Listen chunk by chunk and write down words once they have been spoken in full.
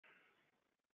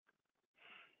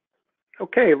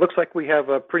Okay, it looks like we have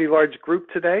a pretty large group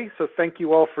today, so thank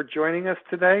you all for joining us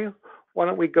today. Why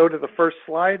don't we go to the first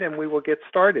slide and we will get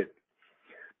started.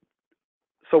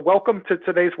 So welcome to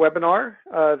today's webinar.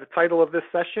 The title of this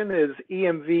session is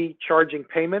EMV Charging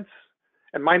Payments,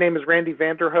 and my name is Randy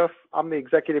Vanderhoof. I'm the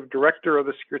Executive Director of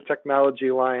the Secure Technology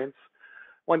Alliance.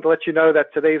 I wanted to let you know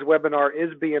that today's webinar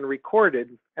is being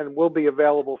recorded and will be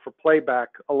available for playback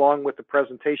along with the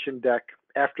presentation deck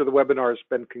after the webinar has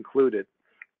been concluded.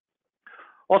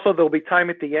 Also, there'll be time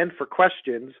at the end for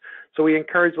questions, so we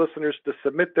encourage listeners to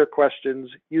submit their questions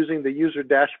using the user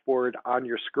dashboard on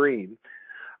your screen.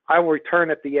 I will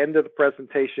return at the end of the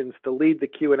presentations to lead the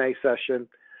Q&A session,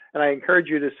 and I encourage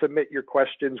you to submit your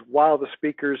questions while the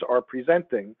speakers are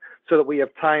presenting so that we have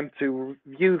time to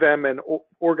view them and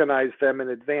organize them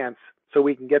in advance so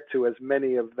we can get to as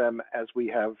many of them as we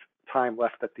have time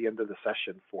left at the end of the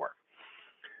session for.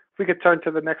 If we could turn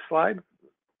to the next slide.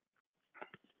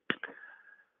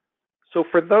 So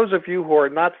for those of you who are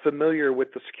not familiar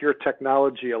with the Secure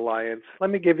Technology Alliance, let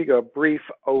me give you a brief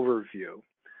overview.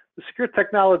 The Secure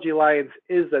Technology Alliance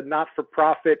is a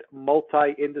not-for-profit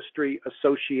multi-industry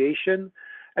association,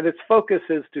 and its focus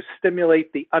is to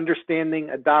stimulate the understanding,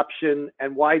 adoption,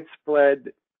 and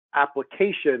widespread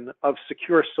application of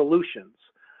secure solutions.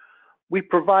 We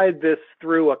provide this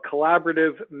through a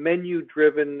collaborative,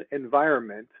 menu-driven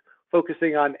environment,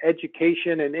 focusing on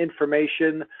education and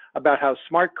information about how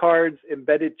smart cards,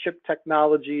 embedded chip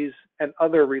technologies, and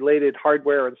other related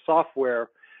hardware and software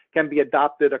can be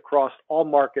adopted across all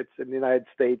markets in the United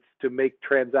States to make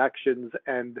transactions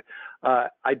and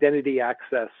identity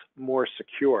access more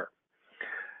secure.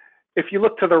 If you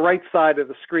look to the right side of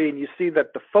the screen, you see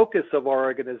that the focus of our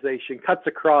organization cuts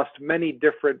across many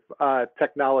different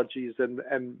technologies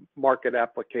and market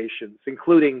applications,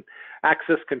 including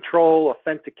access control,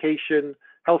 authentication,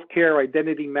 healthcare,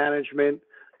 identity management,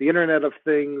 the Internet of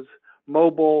Things,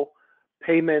 mobile,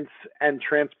 payments, and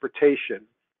transportation.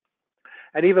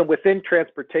 And even within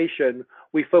transportation,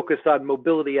 we focus on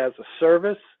mobility as a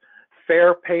service,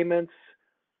 fare payments,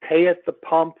 pay at the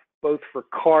pump, both for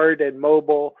card and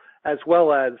mobile, as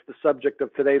well as the subject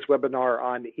of today's webinar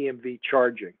on EMV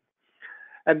charging.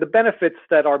 And the benefits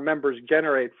that our members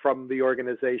generate from the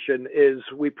organization is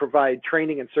we provide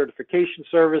training and certification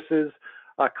services,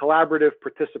 collaborative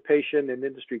participation in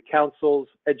industry councils,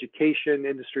 education,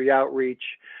 industry outreach,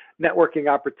 networking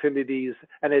opportunities,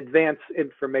 and advanced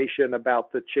information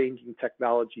about the changing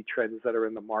technology trends that are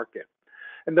in the market.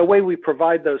 And the way we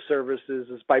provide those services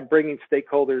is by bringing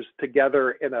stakeholders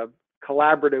together in a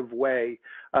collaborative way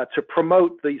to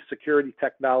promote these security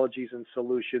technologies and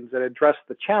solutions and address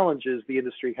the challenges the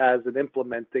industry has in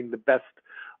implementing the best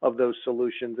of those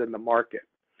solutions in the market.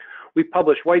 We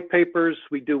publish white papers,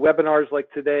 we do webinars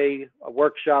like today,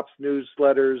 workshops,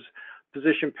 newsletters,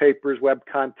 position papers, web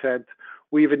content.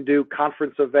 We even do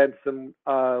conference events and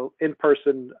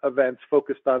in-person events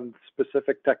focused on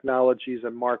specific technologies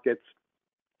and markets.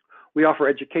 We offer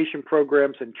education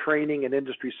programs and training and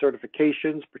industry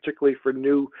certifications, particularly for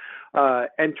new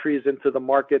entries into the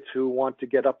markets who want to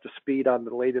get up to speed on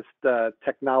the latest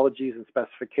technologies and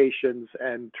specifications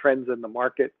and trends in the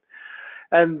market.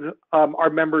 And our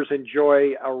members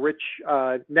enjoy a rich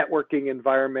networking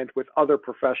environment with other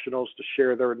professionals to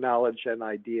share their knowledge and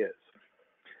ideas.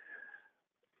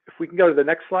 If we can go to the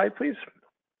next slide, please.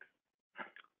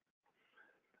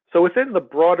 So within the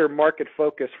broader market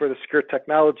focus for the Secure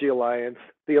Technology Alliance,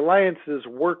 the Alliance's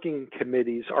working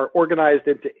committees are organized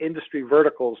into industry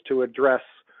verticals to address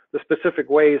the specific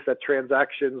ways that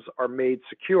transactions are made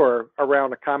secure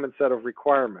around a common set of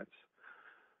requirements.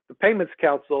 The Payments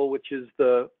Council, which is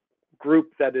the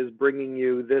group that is bringing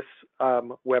you this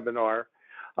webinar,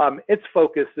 its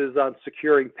focus is on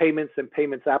securing payments and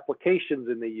payments applications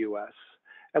in the US.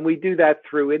 And we do that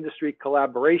through industry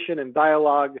collaboration and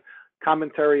dialogue,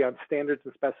 commentary on standards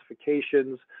and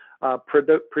specifications,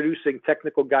 producing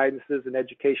technical guidances and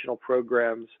educational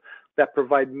programs that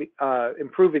provide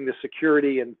improving the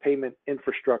security and payment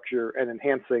infrastructure and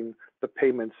enhancing the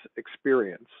payments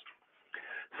experience.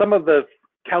 Some of the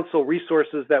council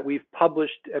resources that we've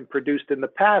published and produced in the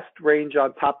past range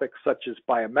on topics such as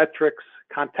biometrics,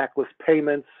 contactless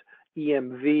payments,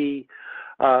 EMV,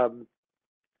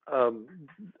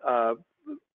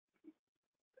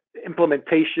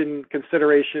 implementation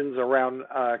considerations around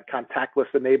contactless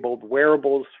enabled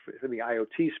wearables in the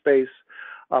IoT space,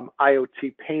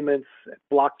 IoT payments,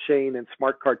 blockchain, and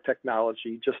smart card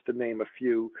technology, just to name a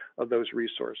few of those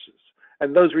resources.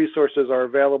 And those resources are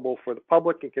available for the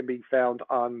public and can be found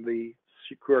on the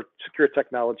Secure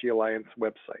Technology Alliance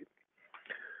website.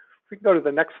 If we can go to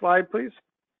the next slide, please.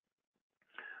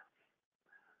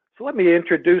 So let me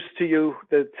introduce to you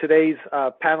today's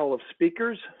panel of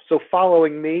speakers. So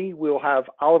following me, we'll have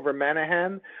Oliver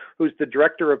Manahan, who's the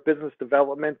Director of Business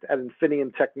Development at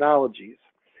Infineon Technologies.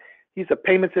 He's a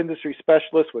payments industry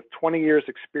specialist with 20 years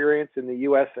experience in the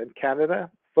US and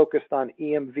Canada, focused on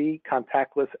EMV,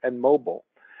 contactless, and mobile.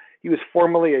 He was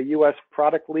formerly a US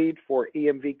product lead for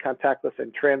EMV, contactless,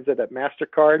 and transit at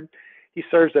MasterCard. He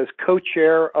serves as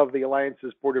co-chair of the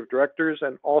Alliance's board of directors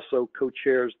and also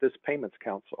co-chairs this payments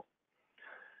council.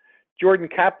 Jordan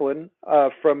Kaplan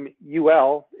from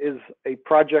UL is a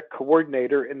project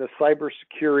coordinator in the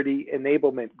cybersecurity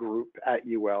enablement group at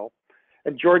UL.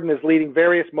 And Jordan is leading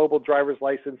various mobile driver's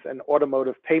license and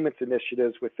automotive payments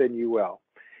initiatives within UL.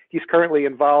 He's currently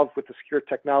involved with the Secure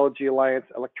Technology Alliance,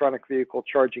 electronic vehicle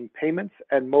charging payments,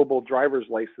 and mobile driver's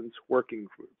license working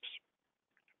groups.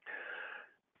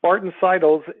 Barton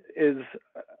Seidels is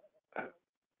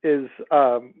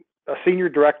a senior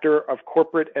director of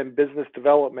corporate and business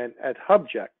development at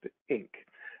Hubject, Inc.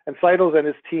 And Seidels and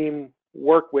his team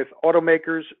work with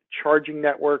automakers, charging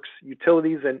networks,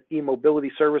 utilities, and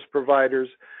e-mobility service providers,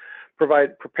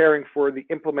 preparing for the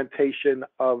implementation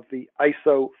of the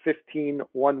ISO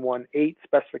 15118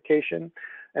 specification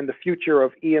and the future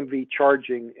of EMV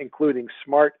charging, including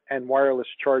smart and wireless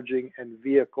charging and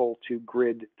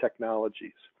vehicle-to-grid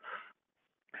technologies.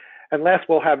 And last,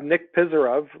 we'll have Nick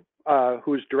Pizarov,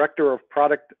 who's Director of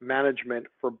Product Management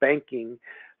for Banking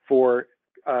for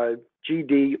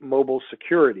GD Mobile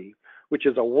Security, which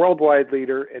is a worldwide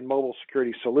leader in mobile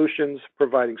security solutions,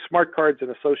 providing smart cards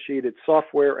and associated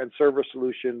software and server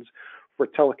solutions for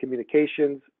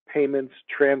telecommunications, payments,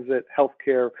 transit,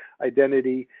 healthcare,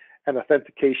 identity, and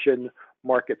authentication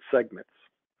market segments.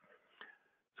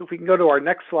 So if we can go to our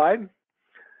next slide.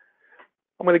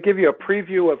 I'm going to give you a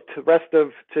preview of the rest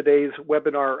of today's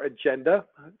webinar agenda.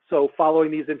 So following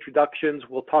these introductions,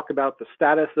 we'll talk about the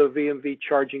status of EMV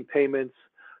charging payments,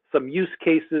 some use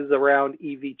cases around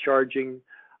EV charging,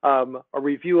 a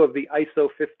review of the ISO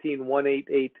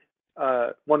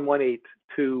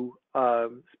 15182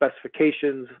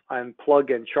 specifications on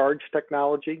plug and charge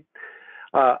technology,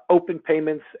 open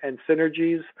payments and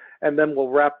synergies, and then we'll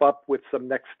wrap up with some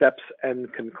next steps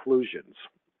and conclusions.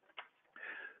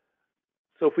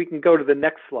 So if we can go to the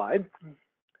next slide.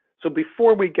 So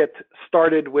before we get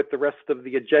started with the rest of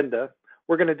the agenda,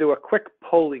 we're going to do a quick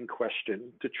polling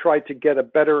question to try to get a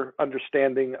better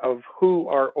understanding of who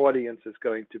our audience is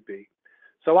going to be.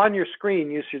 So on your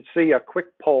screen, you should see a quick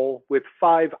poll with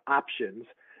 5 options,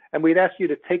 and we'd ask you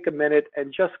to take a minute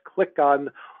and just click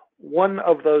on one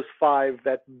of those 5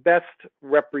 that best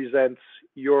represents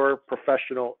your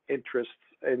professional interests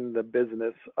in the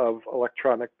business of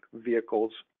electronic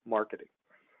vehicles marketing.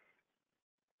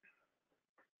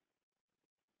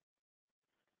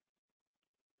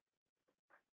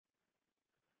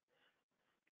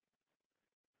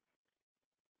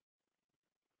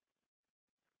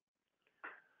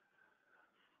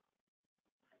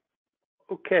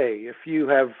 Okay, if you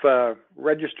have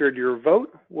registered your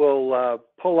vote, we'll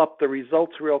pull up the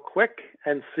results real quick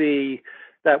and see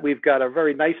that we've got a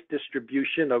very nice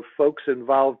distribution of folks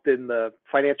involved in the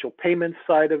financial payments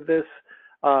side of this,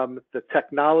 the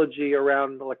technology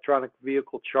around electronic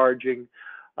vehicle charging,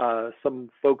 some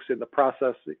folks in the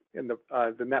process, in the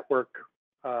network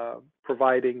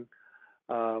providing,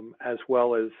 as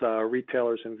well as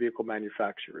retailers and vehicle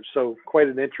manufacturers. So quite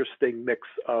an interesting mix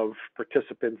of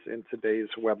participants in today's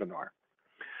webinar.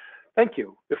 Thank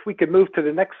you. If we could move to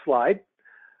the next slide,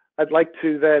 I'd like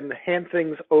to then hand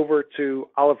things over to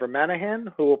Oliver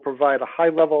Manahan, who will provide a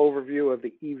high-level overview of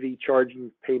the EV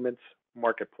charging payments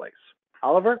marketplace.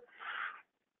 Oliver?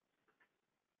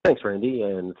 Thanks, Randy,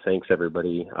 and thanks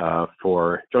everybody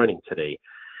for joining today.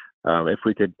 If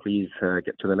we could please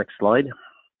get to the next slide.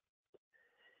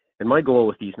 And my goal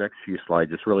with these next few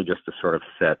slides is really just to sort of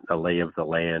set a lay of the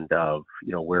land of,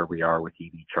 where we are with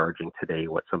EV charging today,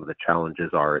 what some of the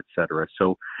challenges are, et cetera.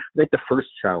 So I think the first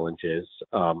challenge is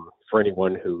for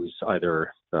anyone who's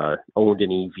either owned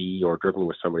an EV or driven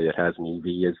with somebody that has an EV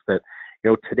is that,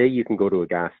 today you can go to a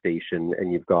gas station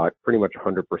and you've got pretty much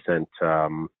 100%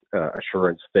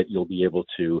 assurance that you'll be able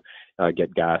to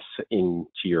get gas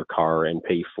into your car and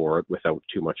pay for it without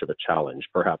too much of a challenge.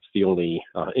 Perhaps the only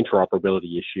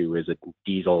interoperability issue is a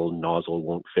diesel nozzle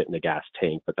won't fit in a gas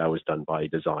tank, but that was done by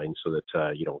design so that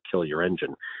you don't kill your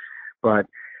engine. But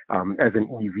as an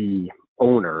EV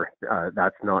owner,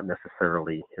 that's not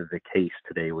necessarily the case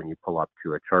today when you pull up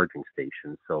to a charging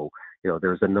station. So,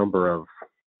 there's a number of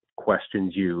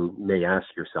questions you may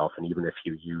ask yourself, and even if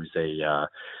you use a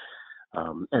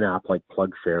an app like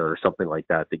PlugFare or something like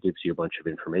that that gives you a bunch of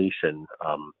information.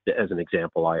 As an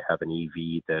example, I have an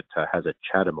EV that has a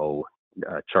CHAdeMO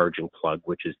charging plug,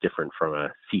 which is different from a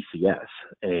CCS,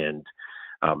 and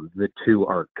the two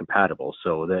are compatible.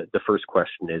 So the first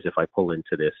question is, if I pull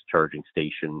into this charging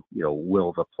station,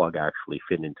 will the plug actually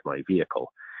fit into my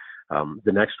vehicle?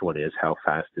 The next one is, how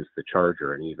fast is the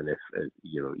charger? And even if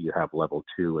you have level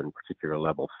 2 and particular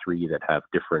level 3 that have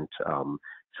different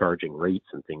charging rates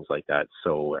and things like that.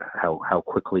 So how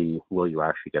quickly will you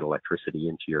actually get electricity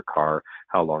into your car?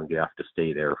 How long do you have to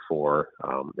stay there for,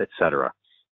 etc.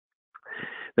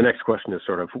 The next question is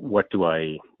sort of, what do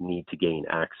I need to gain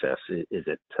access? Is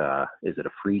it a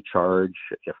free charge?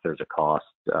 If there's a cost,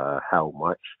 how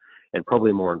much? And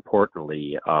probably more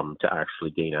importantly, to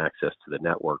actually gain access to the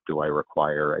network, do I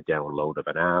require a download of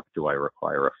an app? Do I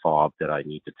require a fob that I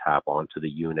need to tap onto the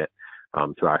unit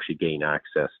to actually gain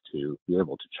access to be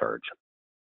able to charge?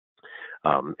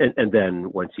 And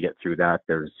then once you get through that,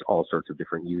 there's all sorts of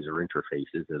different user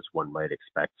interfaces, as one might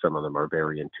expect. Some of them are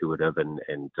very intuitive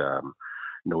and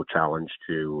no challenge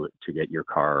to get your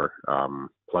car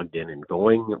plugged in and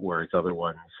going, whereas other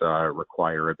ones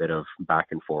require a bit of back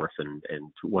and forth. And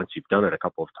once you've done it a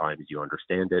couple of times, you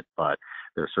understand it, but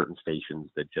there are certain stations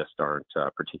that just aren't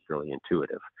particularly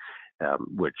intuitive,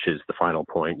 which is the final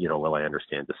point. Will I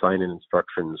understand the sign-in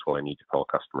instructions? Will I need to call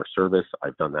customer service?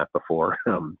 I've done that before.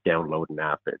 Download an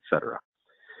app, etc.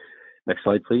 Next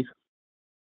slide, please.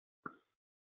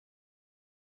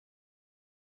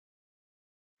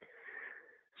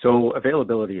 So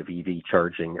availability of EV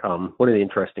charging, one of the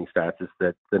interesting stats is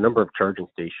that the number of charging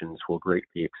stations will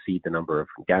greatly exceed the number of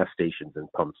gas stations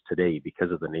and pumps today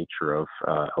because of the nature of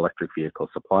electric vehicle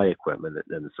supply equipment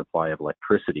and the supply of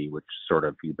electricity, which is sort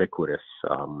of ubiquitous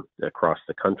across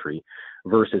the country,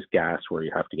 versus gas, where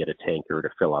you have to get a tanker to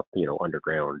fill up,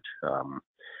 underground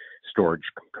storage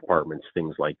compartments,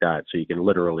 things like that. So you can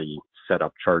literally set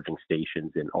up charging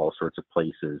stations in all sorts of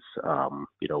places,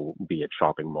 be it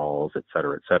shopping malls, et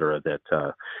cetera,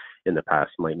 that in the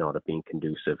past might not have been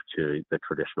conducive to the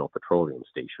traditional petroleum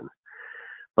station.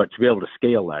 But to be able to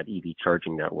scale that, EV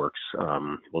charging networks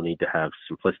will need to have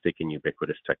simplistic and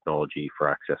ubiquitous technology for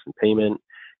access and payment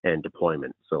and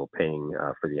deployment, so paying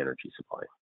for the energy supply.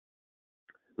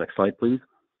 Next slide, please.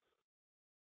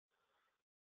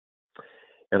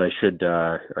 And I should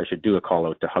do a call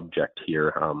out to Hubject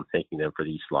here, thanking them for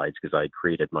these slides, because I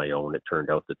created my own. It turned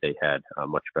out that they had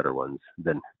much better ones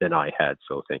than I had,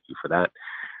 so thank you for that.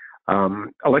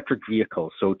 Electric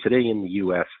vehicles. So today in the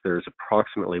U.S., there's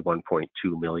approximately 1.2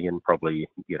 million, probably,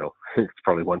 it's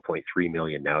probably 1.3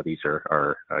 million now. These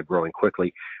are growing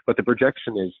quickly. But the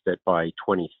projection is that by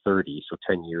 2030, so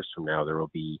 10 years from now, there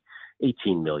will be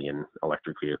 18 million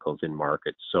electric vehicles in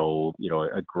market. So,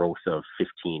 a growth of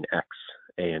 15x.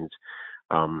 And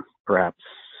perhaps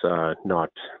not,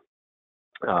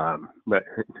 but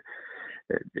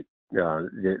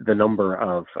the number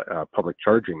of public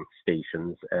charging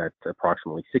stations at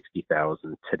approximately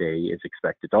 60,000 today is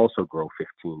expected to also grow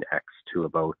 15x to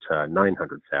about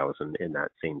 900,000 in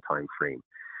that same time frame.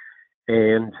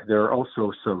 And there are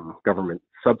also some government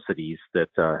subsidies that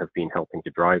have been helping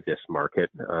to drive this market,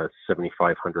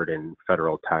 7,500 in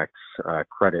federal tax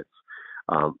credits,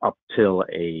 up till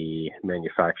a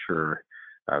manufacturer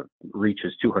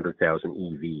reaches 200,000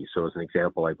 EVs. So as an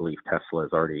example, I believe Tesla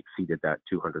has already exceeded that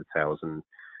 200,000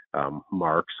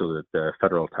 mark, so that the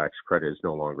federal tax credit is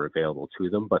no longer available to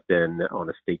them. But then on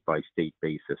a state-by-state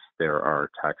basis, there are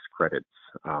tax credits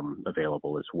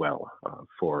available as well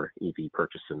for EV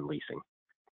purchase and leasing.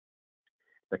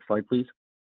 Next slide, please.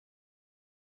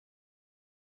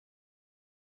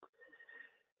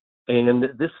 And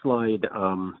this slide,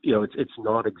 it's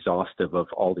not exhaustive of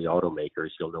all the automakers.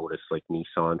 You'll notice like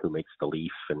Nissan, who makes the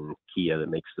Leaf, and Kia that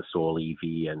makes the Soul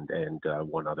EV, and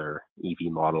one other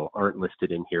EV model aren't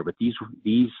listed in here. But these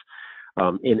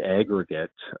in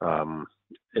aggregate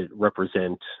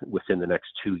represent, within the next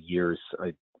 2 years,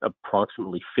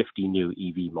 approximately 50 new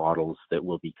EV models that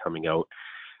will be coming out.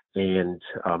 And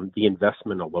the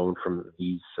investment alone from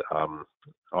these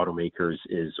automakers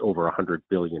is over $100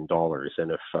 billion.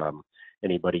 And if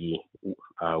anybody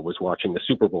was watching the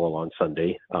Super Bowl on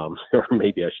Sunday, or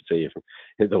maybe I should say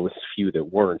if those few that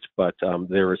weren't, but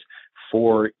there's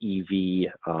 4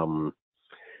 EV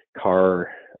car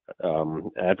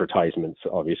advertisements.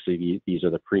 Obviously, these are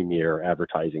the premier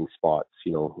advertising spots,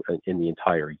 in the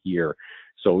entire year.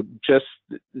 So just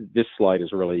this slide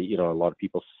is really, a lot of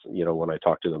people, when I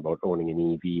talk to them about owning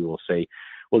an EV, will say,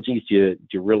 well, geez, do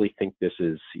you really think this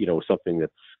is, something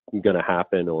that's going to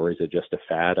happen, or is it just a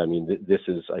fad? I mean, this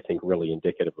is, I think, really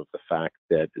indicative of the fact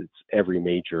that every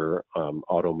major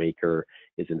automaker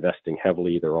is investing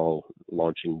heavily. They're all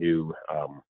launching new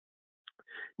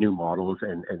models,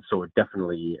 and so it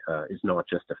definitely is not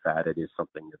just a fad. It is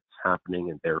something that's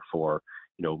happening, and therefore,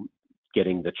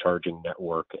 getting the charging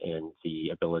network and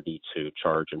the ability to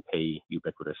charge and pay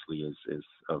ubiquitously is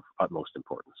of utmost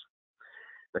importance.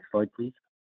 Next slide, please.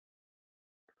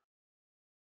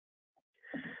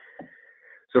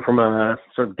 So from a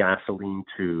sort of gasoline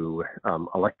to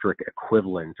electric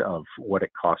equivalent of what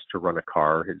it costs to run a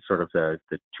car, it's sort of the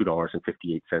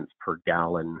 $2.58 per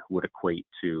gallon would equate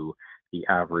to the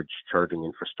average charging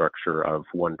infrastructure of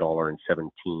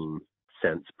 $1.17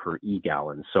 per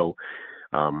e-gallon. So,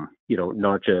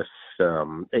 not just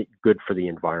good for the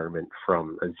environment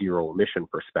from a zero emission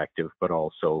perspective, but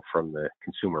also from the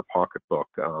consumer pocketbook,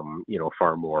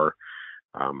 far more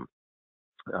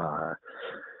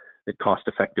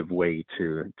cost-effective way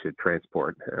to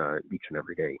transport each and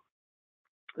every day.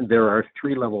 There are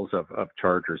 3 levels of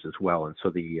chargers as well, and so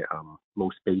the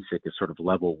most basic is sort of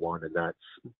level 1, and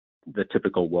that's the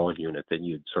typical wall unit that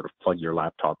you'd sort of plug your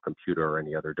laptop, computer, or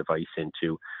any other device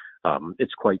into.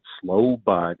 It's quite slow,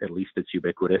 but at least it's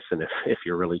ubiquitous, and if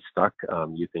you're really stuck,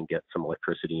 you can get some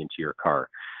electricity into your car.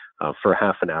 For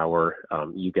half an hour,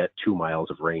 you get 2 miles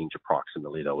of range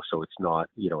approximately, though, so it's not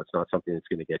something that's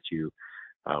going to get you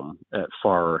at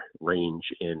far range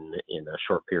in a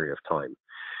short period of time.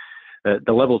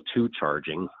 The level 2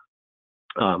 charging,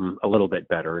 a little bit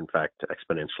better, in fact,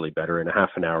 exponentially better. In a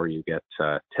half an hour, you get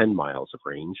 10 miles of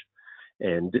range.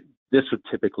 And this would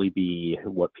typically be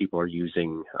what people are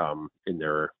using in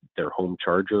their home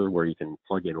charger, where you can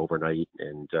plug in overnight,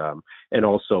 and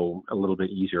also a little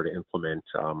bit easier to implement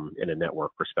in a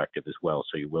network perspective as well.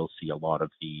 So you will see a lot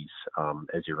of these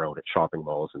as you're out at shopping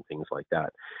malls and things like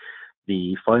that.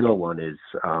 The final one is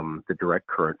the direct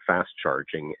current fast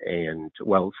charging, and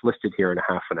well, it's listed here in a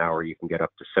half an hour. You can get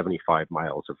up to 75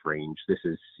 miles of range. This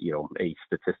is, a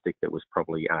statistic that was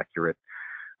probably accurate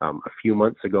a few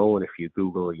months ago, and if you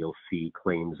Google, you'll see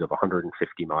claims of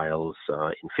 150 miles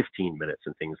in 15 minutes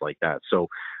and things like that. So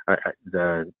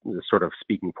the sort of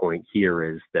speaking point here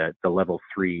is that the level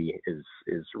 3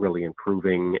 is really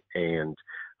improving, and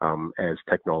as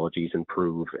technologies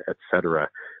improve, etc.,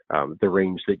 the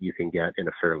range that you can get in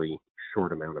a fairly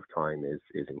short amount of time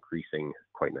is increasing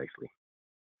quite nicely.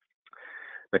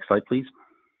 Next slide, please.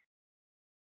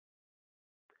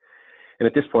 And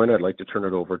at this point, I'd like to turn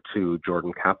it over to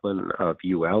Jordan Kaplan of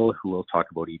UL, who will talk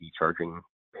about EV charging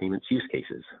payments use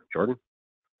cases. Jordan?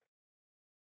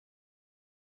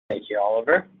 Thank you,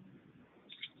 Oliver.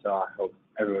 So I hope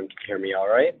everyone can hear me all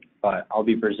right, but I'll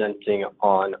be presenting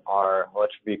on our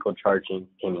electric vehicle charging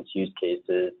payments use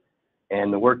cases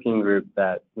and the working group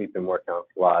that we've been working on for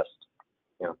the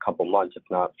last couple months, if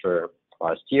not for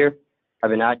last year. I've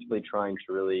been actively trying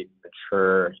to really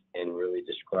mature and really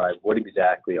describe what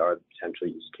exactly are the potential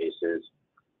use cases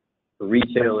for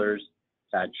retailers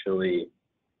to actually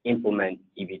implement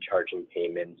EV charging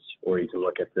payments, or you can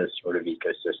look at this sort of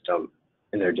ecosystem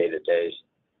in their day-to-days.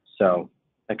 So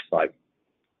next slide.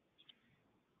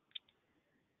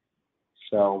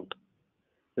 So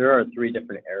there are 3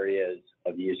 different areas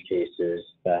of use cases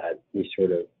that we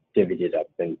sort of divided up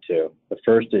into. The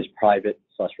first is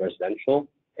private/residential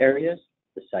areas.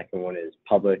 The second one is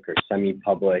public or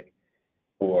semi-public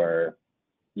for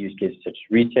use cases such as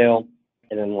retail.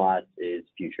 And then last is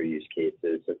future use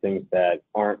cases, so things that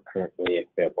aren't currently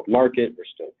available to market or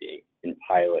still being in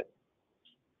pilot.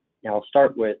 Now I'll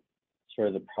start with sort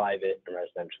of the private and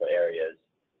residential areas.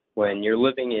 When you're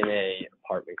living in an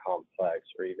apartment complex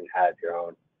or even have your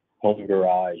own home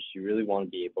garage, you really want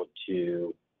to be able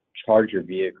to charge your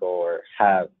vehicle or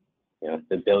have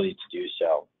the ability to do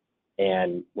so.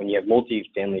 And when you have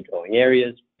multi-family dwelling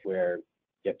areas where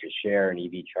you have to share an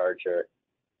EV charger,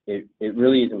 it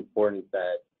really is important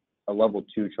that a level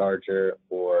 2 charger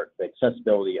or the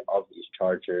accessibility of these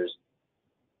chargers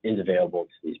is available to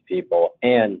these people,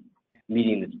 and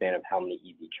meeting the span of how many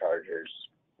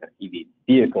EV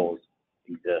vehicles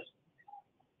exist.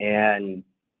 And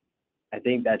I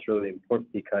think that's really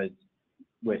important because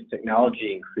with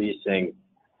technology increasing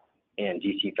and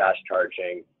DC fast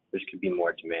charging, there could be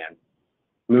more demand.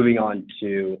 Moving on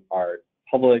to our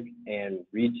public and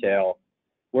retail,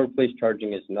 workplace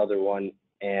charging is another one,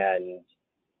 and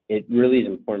it really is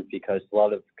important because a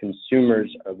lot of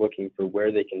consumers are looking for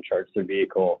where they can charge their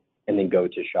vehicle and then go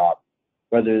to shop,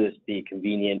 whether this be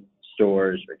convenient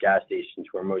stores or gas stations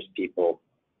where most people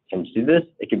tend to do this.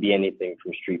 It could be anything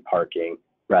from street parking,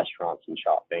 restaurants, and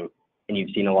shopping. and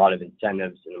you've seen a lot of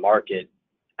incentives in the market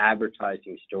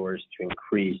advertising stores to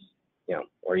increase,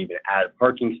 or even add a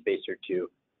parking space or two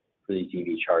for these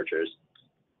EV chargers.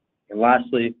 And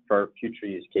lastly, for our future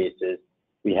use cases,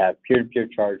 we have peer-to-peer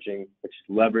charging, which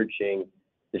is leveraging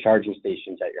the charging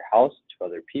stations at your house to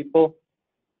other people,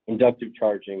 inductive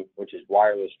charging, which is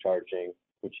wireless charging,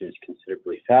 which is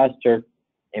considerably faster,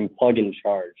 and plug-in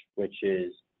charge, which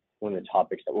is one of the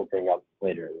topics that we'll bring up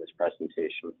later in this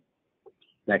presentation.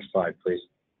 Next slide, please.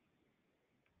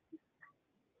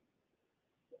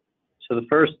 So the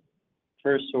first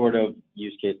sort of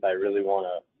use case that I really want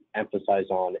to emphasize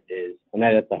on is a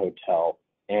night at the hotel.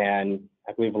 And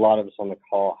I believe a lot of us on the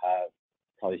call have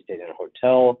probably stayed in a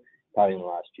hotel, probably in the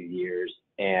last few years,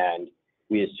 and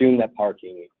we assume that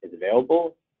parking is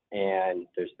available, and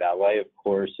there's valet, of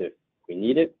course, if we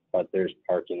need it, but there's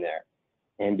parking there.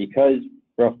 And because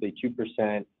roughly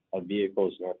 2% of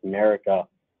vehicles in North America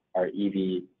are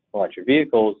EV electric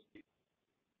vehicles,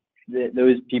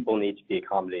 those people need to be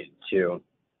accommodated too.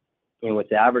 And with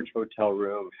the average hotel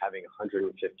room having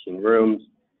 115 rooms,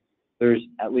 there's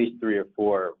at least 3 or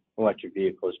 4 electric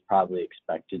vehicles probably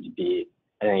expected to be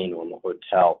at any normal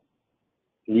hotel.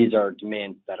 And these are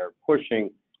demands that are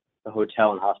pushing the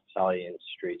hotel and hospitality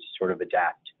industry to sort of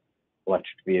adapt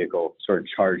electric vehicle sort of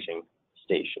charging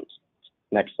stations.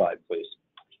 Next slide, please.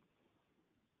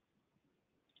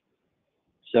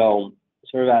 So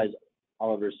sort of as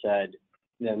Oliver said,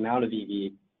 the amount of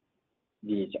EVs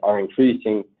are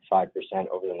increasing 5%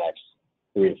 over the next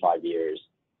 3 to 5 years.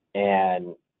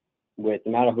 And with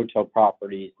the amount of hotel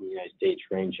properties in the United States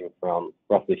ranging from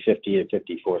roughly 50 to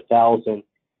 54,000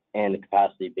 and the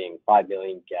capacity being 5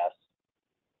 million guests,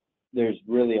 there's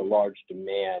really a large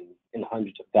demand in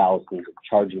hundreds of thousands of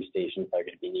charging stations that are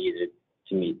going to be needed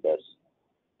to meet this.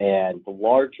 And the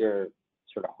larger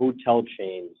sort of hotel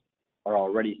chains are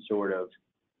already sort of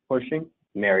pushing.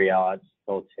 Marriott's,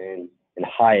 Hilton, and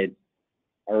Hyatt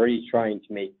are already trying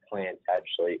to make plans to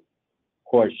actually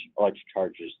push electric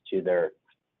chargers to their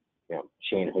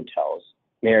chain hotels.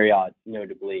 Marriott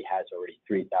notably has already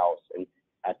 3,000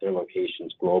 at their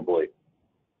locations globally.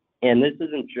 And this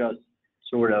isn't just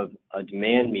sort of a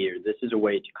demand meter. This is a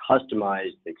way to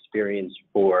customize the experience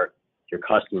for your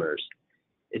customers.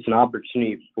 It's an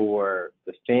opportunity for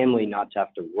the family not to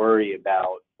have to worry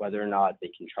about whether or not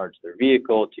they can charge their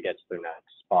vehicle to get to their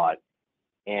next spot.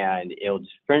 And it'll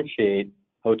differentiate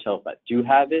hotels that do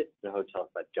have it and hotels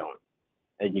that don't.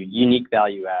 A unique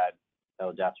value add that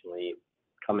will definitely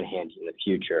come in handy in the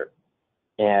future.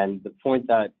 And the point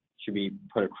that should be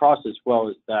put across as well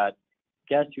is that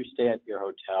guests who stay at your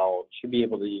hotel should be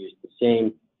able to use the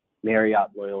same Marriott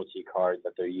loyalty card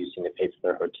that they're using to pay for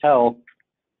their hotel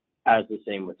as the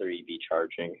same with their EV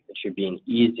charging. It should be an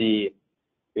easy,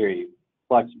 very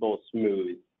flexible,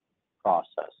 smooth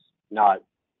process, not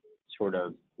sort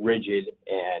of rigid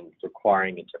and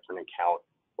requiring a different account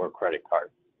or credit card,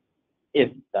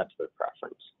 if that's their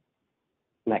preference.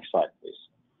 Next slide, please.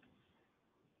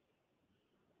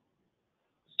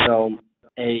 So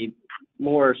a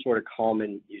more sort of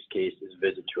common use case is a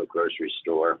visit to a grocery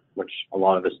store, which a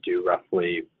lot of us do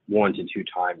roughly 1 to 2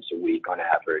 times a week on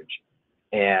average.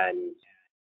 And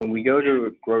when we go to a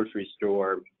grocery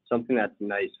store, something that's a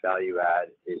nice value add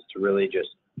is to really just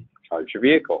charge your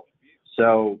vehicle.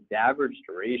 So the average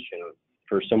duration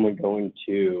for someone going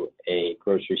to a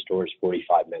grocery store is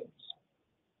 45 minutes.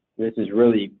 This is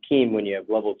really keen when you have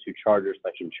level 2 chargers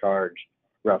that can charge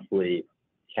roughly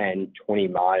 10, 20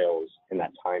 miles in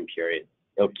that time period.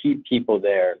 It'll keep people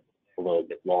there a little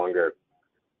bit longer.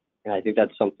 And I think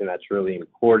that's something that's really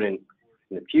important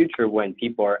in the future when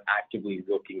people are actively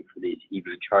looking for these EV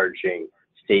charging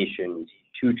stations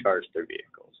to charge their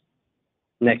vehicles.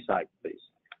 Next slide, please.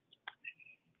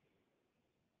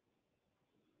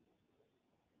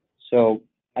 So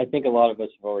I think a lot of us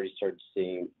have already started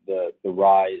seeing the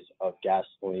rise of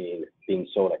gasoline being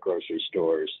sold at grocery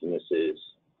stores. And this is,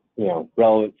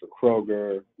 relevant for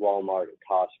Kroger, Walmart, and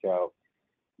Costco.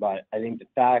 But I think the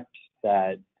fact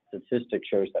that statistics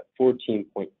shows that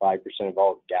 14.5% of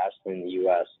all gasoline in the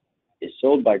U.S. is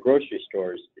sold by grocery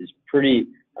stores is pretty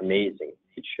amazing.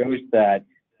 It shows that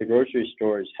the grocery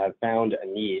stores have found a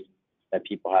need that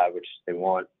people have, which is they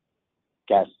want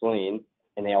gasoline,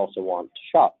 and they also want to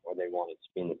shop, or they want it to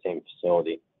be in the same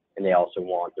facility, and they also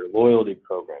want their loyalty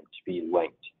program to be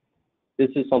linked. This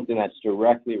is something that's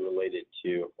directly related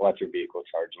to electric vehicle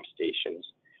charging stations.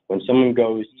 When someone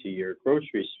goes to your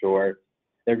grocery store,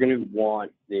 they're going to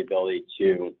want the ability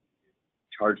to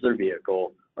charge their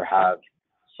vehicle or have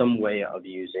some way of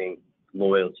using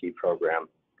loyalty program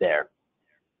there,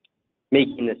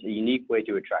 making this a unique way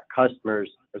to attract customers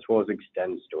as well as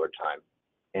extend store time.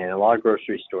 And a lot of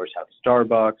grocery stores have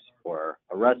Starbucks or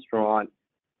a restaurant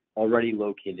already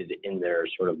located in their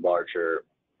sort of larger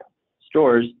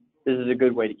stores. This is a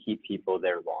good way to keep people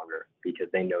there longer because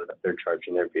they know that they're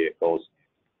charging their vehicles.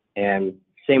 And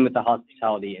same with the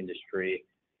hospitality industry.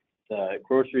 The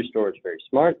grocery store is very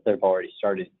smart. They've already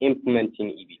started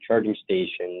implementing EV charging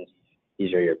stations.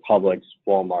 These are your Publix,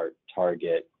 Walmart,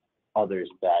 Target, others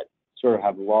that sort of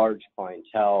have large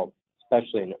clientele,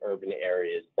 especially in urban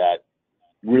areas that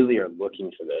really are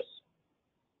looking for this.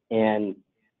 And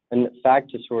the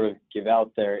fact to sort of give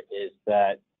out there is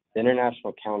that the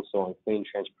International Council on Clean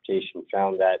Transportation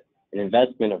found that an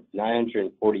investment of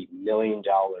 $940 million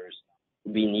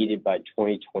will be needed by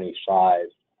 2025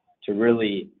 to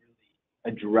really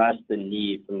address the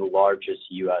need from the largest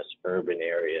U.S. urban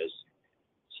areas.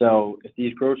 So if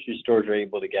these grocery stores are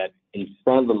able to get in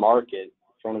front of the market, in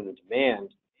front of the demand,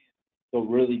 they'll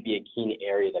really be a key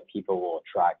area that people will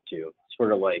attract to,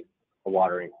 sort of like a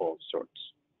watering hole of sorts.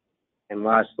 And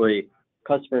lastly,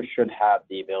 customers should have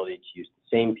the ability to use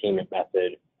the same payment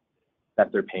method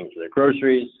that they're paying for their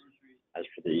groceries as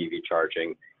for the EV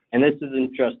charging. And this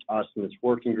isn't just us in this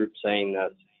working group saying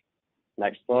this.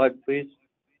 Next slide, please.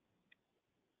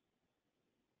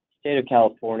 The state of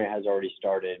California has already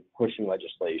started pushing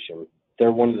legislation.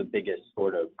 They're one of the biggest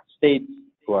sort of states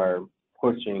who are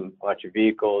pushing electric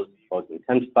vehicles, both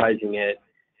incentivizing it.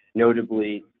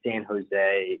 Notably, San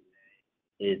Jose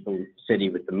is the city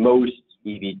with the most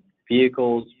EV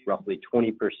vehicles. Roughly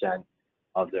 20%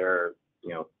 of their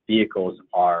vehicles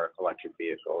are electric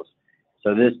vehicles.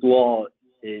 So this law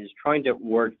is trying to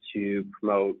work to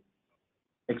promote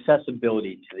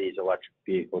accessibility to these electric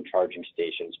vehicle charging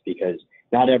stations because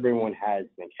not everyone has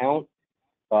an account,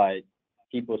 but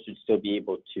people should still be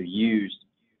able to use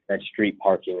that street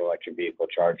parking electric vehicle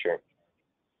charger.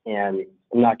 And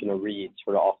I'm not going to read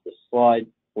sort of off the slide,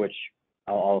 which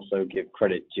I'll also give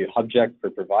credit to Hubject for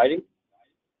providing,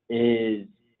 is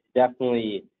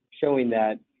definitely showing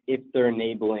that if they're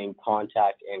enabling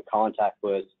contact and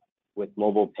contactless with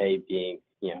mobile pay being,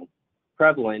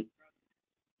 prevalent,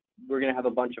 we're going to have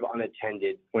a bunch of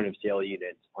unattended point of sale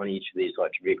units on each of these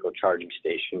electric vehicle charging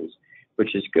stations,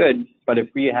 which is good. But if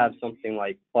we have something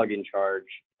like plug and charge,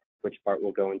 which part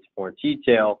we'll go into more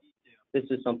detail, this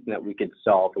is something that we could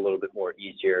solve a little bit more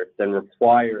easier than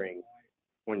requiring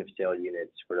point of sale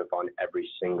units sort of on every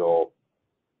single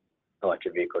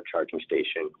electric vehicle charging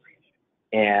station.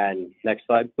 And next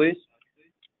slide, please.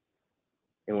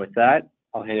 And with that,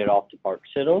 I'll hand it off to Park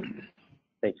Siddle.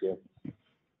 Thank you.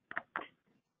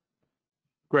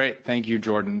 Great, thank you,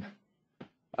 Jordan.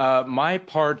 My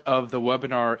part of the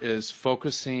webinar is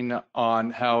focusing on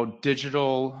how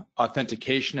digital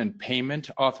authentication and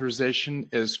payment authorization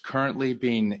is currently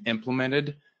being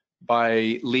implemented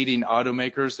by leading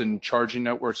automakers and charging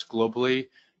networks globally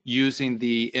using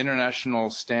the international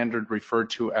standard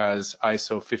referred to as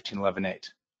ISO 15118.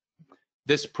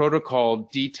 This protocol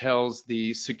details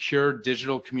the secure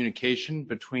digital communication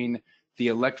between the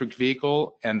electric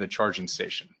vehicle and the charging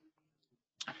station.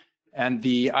 And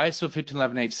the ISO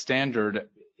 15118 standard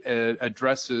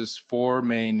addresses four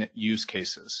main use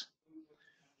cases.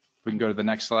 We can go to the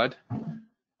next slide.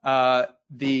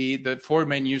 The four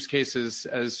main use cases,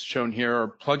 as shown here, are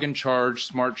plug and charge,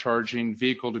 smart charging,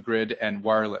 vehicle to grid, and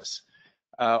wireless.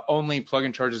 Only plug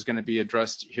and charge is going to be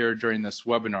addressed here during this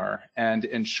webinar. And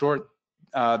in short,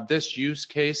 this use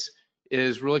case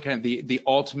is really kind of the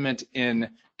ultimate in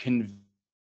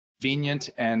convenient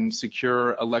and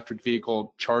secure electric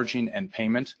vehicle charging and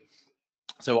payment.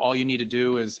 So all you need to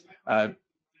do is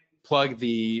plug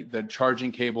the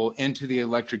charging cable into the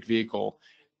electric vehicle,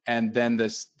 and then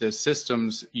the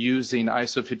systems using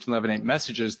ISO 15118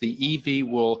 messages, the EV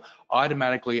will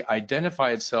automatically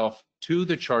identify itself to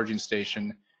the charging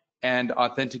station, and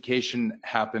authentication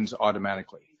happens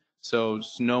automatically. So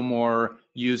it's no more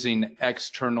using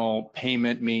external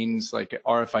payment means like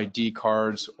RFID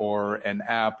cards or an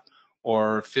app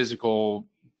or physical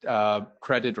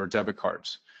credit or debit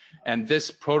cards. And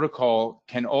this protocol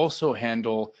can also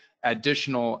handle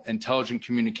additional intelligent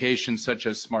communication such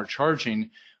as smart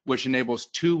charging, which enables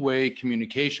two-way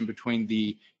communication between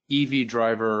the EV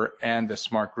driver and the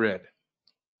smart grid.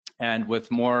 And with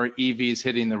more EVs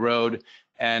hitting the road,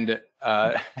 and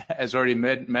as already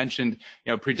mentioned,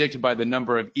 predicted by the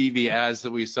number of EV ads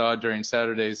that we saw during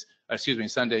Sunday's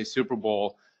Super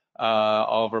Bowl,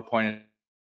 Oliver pointed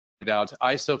out,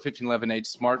 ISO 15118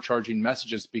 smart charging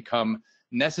messages become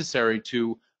necessary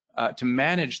to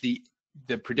manage the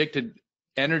predicted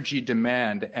energy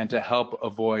demand and to help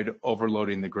avoid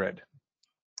overloading the grid.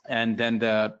 And then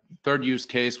the third use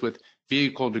case with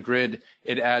vehicle to grid,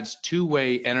 it adds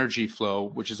two-way energy flow,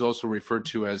 which is also referred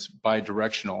to as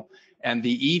bidirectional. And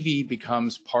the EV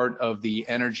becomes part of the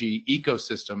energy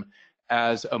ecosystem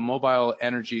as a mobile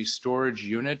energy storage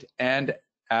unit and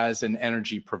as an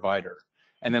energy provider.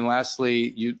 And then lastly,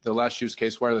 the last use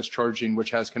case, wireless charging,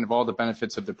 which has kind of all the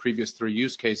benefits of the previous three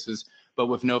use cases, but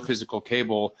with no physical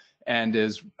cable, and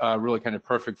is really kind of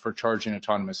perfect for charging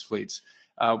autonomous fleets.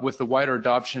 With the wider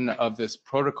adoption of this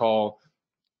protocol,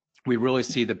 we really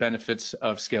see the benefits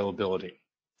of scalability.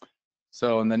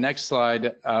 So on the next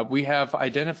slide, we have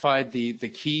identified the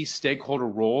key stakeholder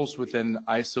roles within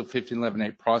ISO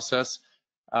 15118 process.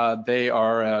 They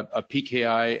are a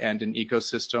PKI and an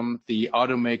ecosystem, the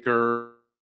automaker,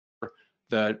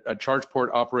 a charge port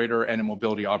operator, and a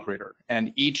mobility operator.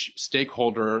 And each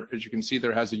stakeholder, as you can see,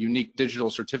 there has a unique digital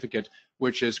certificate,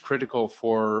 which is critical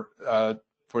for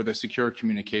the secure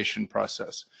communication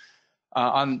process.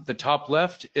 On the top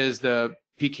left is the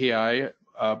PKI,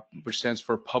 which stands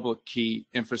for Public Key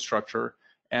Infrastructure,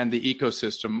 and the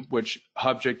ecosystem, which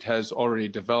Hubject has already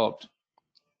developed.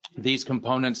 These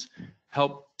components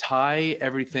help tie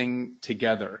everything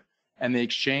together, and the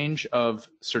exchange of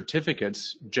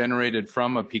certificates generated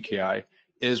from a PKI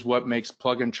is what makes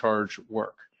Plug and Charge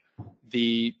work.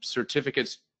 The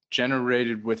certificates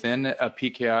generated within a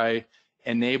PKI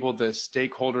enable the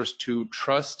stakeholders to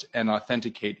trust and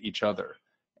authenticate each other.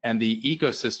 And the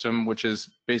ecosystem, which is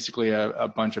basically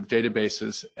a bunch of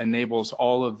databases, enables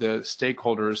all of the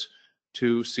stakeholders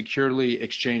to securely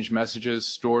exchange messages,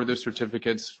 store the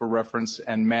certificates for reference,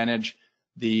 and manage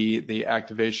the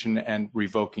activation and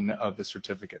revoking of the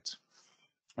certificates.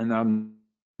 And on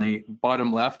the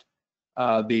bottom left,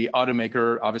 the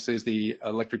automaker obviously is the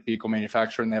electric vehicle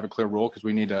manufacturer, and they have a clear role because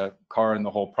we need a car in the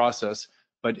whole process,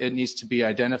 but it needs to be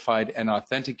identified and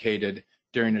authenticated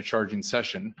during a charging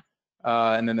session.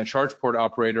 And then the charge port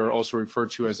operator, also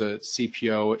referred to as a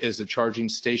CPO, is a charging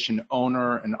station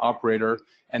owner and operator.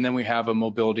 And then we have a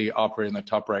mobility operator in the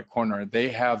top right corner. They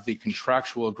have the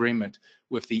contractual agreement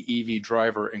with the EV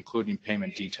driver, including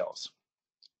payment details.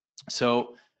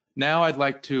 So now I'd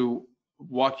like to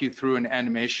walk you through an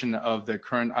animation of the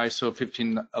current ISO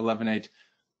 15118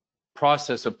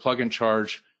 process of Plug and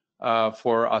Charge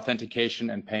for authentication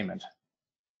and payment.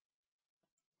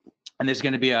 And there's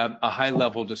going to be a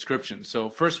high-level description. So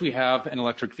first we have an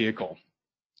electric vehicle,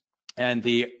 and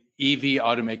the EV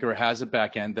automaker has a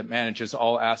backend that manages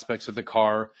all aspects of the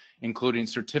car, including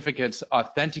certificates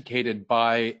authenticated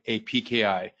by a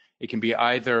PKI. It can be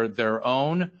either their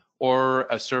own or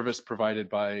a service provided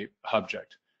by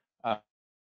Hubject.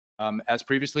 As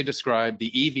previously described, the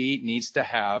EV needs to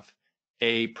have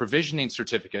a provisioning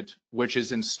certificate, which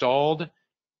is installed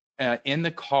in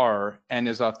the car and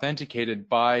is authenticated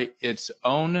by its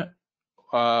own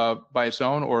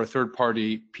or a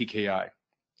third-party PKI.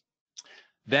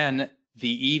 Then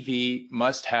the EV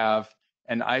must have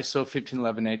an ISO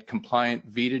 15118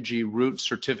 compliant V2G root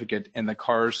certificate in the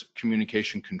car's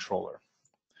communication controller.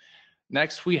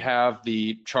 Next, we have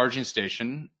the charging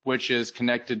station, which is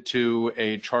connected to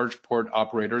a charge port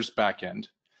operator's backend.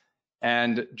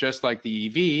 And just like the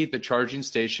EV, the charging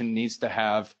station needs to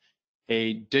have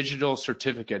a digital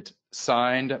certificate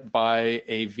signed by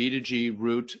a V2G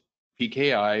root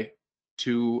PKI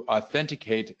to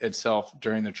authenticate itself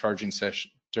during the charging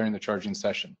session.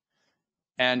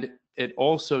 And it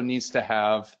also needs to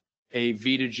have a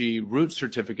V2G root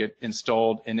certificate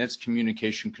installed in its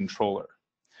communication controller.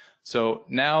 So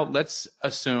now let's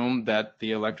assume that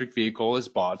the electric vehicle is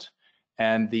bought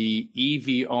and the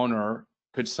EV owner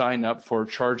could sign up for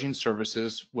charging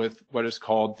services with what is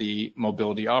called the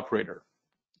mobility operator.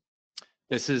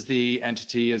 This is the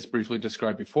entity, as briefly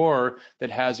described before, that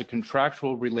has a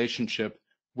contractual relationship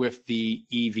with the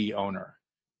EV owner.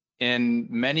 In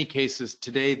many cases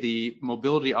today, the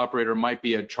mobility operator might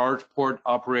be a charge port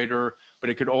operator, but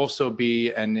it could also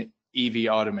be an EV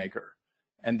automaker.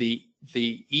 And the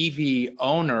EV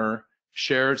owner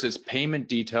shares its payment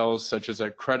details, such as a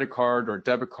credit card or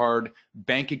debit card,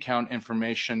 bank account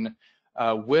information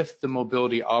with the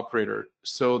mobility operator,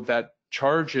 so that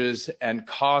charges and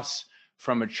costs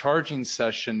from a charging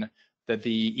session that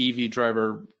the EV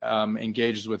driver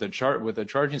engages with a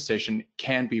charging station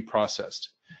can be processed.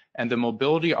 And the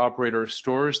mobility operator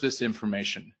stores this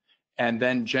information and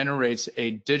then generates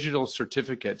a digital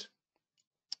certificate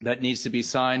that needs to be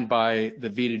signed by the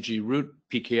V2G root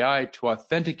PKI to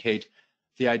authenticate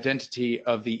the identity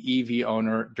of the EV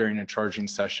owner during a charging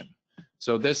session.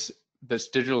 So this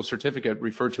digital certificate,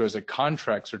 referred to as a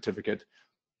contract certificate,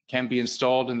 can be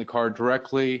installed in the car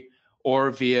directly or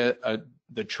via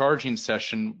the charging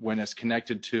session when it's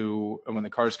connected to, when the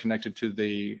car is connected to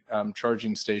the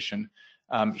charging station.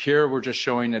 Here we're just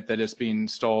showing it that it's being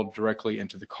installed directly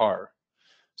into the car.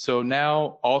 So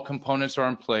now all components are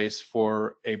in place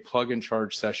for a plug and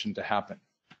charge session to happen.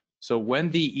 So when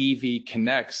the EV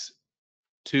connects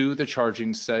to the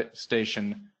charging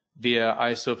station via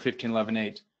ISO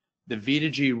 15118, the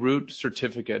V2G root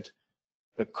certificate,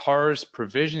 the car's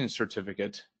provisioning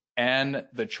certificate, and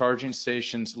the charging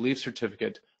station's leaf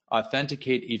certificate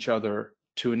authenticate each other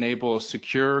to enable a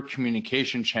secure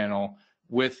communication channel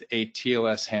with a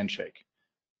TLS handshake.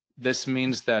 This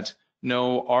means that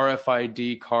no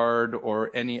RFID card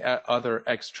or any other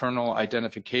external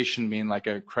identification, mean like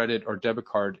a credit or debit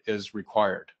card, is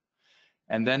required.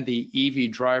 And then the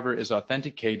EV driver is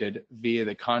authenticated via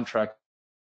the contract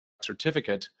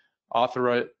certificate.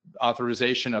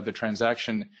 Authorization of the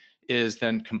transaction is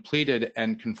then completed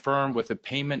and confirmed with the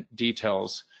payment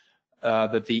details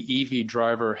that the EV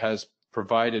driver has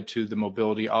provided to the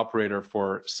mobility operator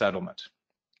for settlement.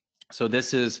 So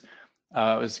this is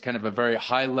kind of a very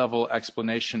high-level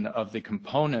explanation of the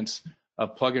components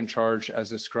of plug and charge as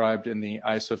described in the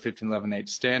ISO 15118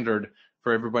 standard,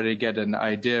 for everybody to get an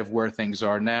idea of where things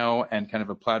are now and kind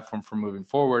of a platform for moving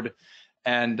forward.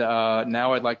 And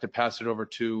now I'd like to pass it over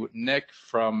to Nick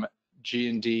from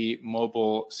G&D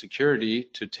Mobile Security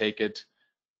to take it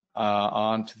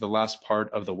on to the last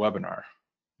part of the webinar.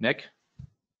 Nick?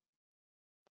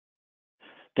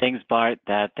 Thanks, Bart.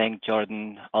 Thanks,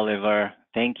 Jordan, Oliver.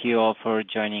 Thank you all for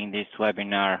joining this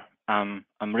webinar.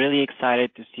 I'm really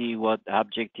excited to see what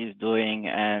Abject is doing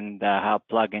and how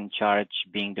plug and charge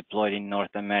being deployed in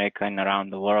North America and around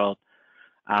the world.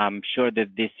 I'm sure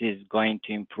that this is going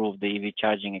to improve the EV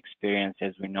charging experience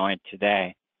as we know it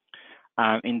today.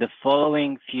 In the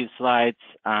following few slides,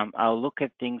 I'll look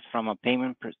at things from a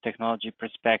payment technology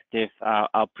perspective.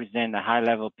 I'll present a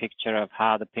high-level picture of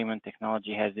how the payment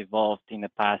technology has evolved in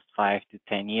the past 5 to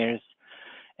 10 years.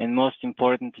 And most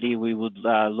importantly, we would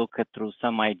look at through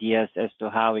some ideas as to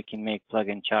how we can make plug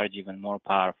and charge even more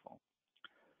powerful.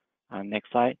 Next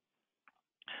slide.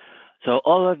 So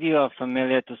all of you are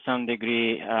familiar to some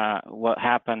degree what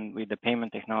happened with the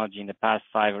payment technology in the past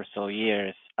 5 or so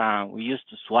years. We used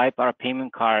to swipe our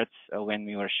payment cards when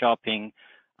we were shopping.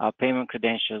 Our payment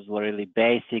credentials were really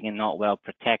basic and not well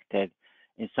protected.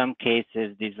 In some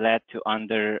cases, this led to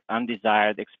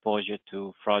undesired exposure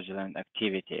to fraudulent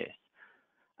activities.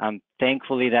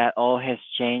 Thankfully, that all has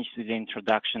changed with the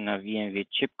introduction of EMV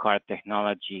chip card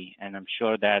technology, and I'm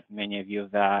sure that many of you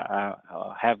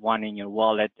have one in your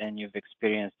wallet and you've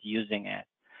experienced using it.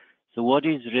 So what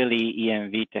is really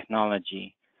EMV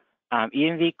technology?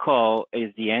 EMVCo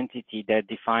is the entity that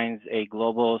defines a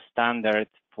global standard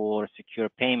for secure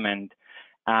payment,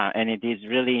 and it is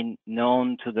really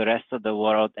known to the rest of the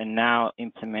world and now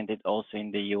implemented also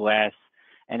in the US.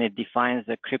 And it defines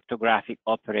the cryptographic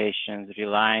operations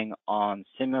relying on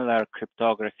similar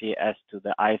cryptography as to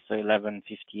the ISO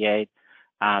 1158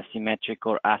 symmetric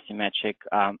or asymmetric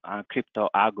crypto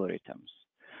algorithms.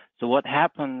 So what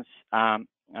happens,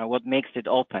 what makes it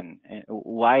open?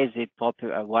 Why is it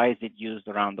popular? Why is it used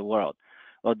around the world?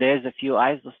 Well, there's a few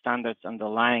ISO standards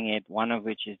underlying it, one of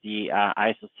which is the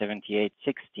ISO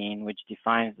 7816, which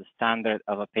defines the standard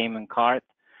of a payment card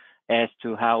as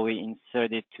to how we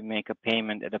insert it to make a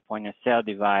payment at a point-of-sale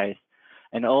device,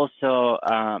 and also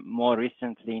more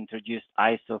recently introduced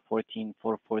ISO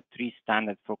 14443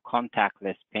 standard for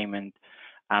contactless payment.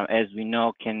 As we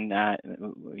know, can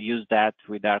use that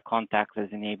with our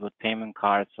contactless enabled payment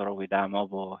cards or with our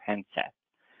mobile handset.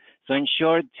 So in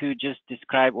short, to just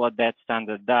describe what that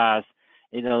standard does,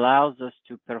 it allows us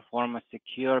to perform a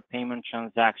secure payment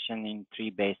transaction in 3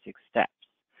 basic steps.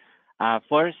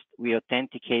 First, we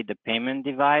authenticate the payment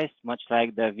device, much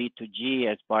like the V2G,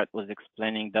 as Bart was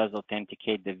explaining, does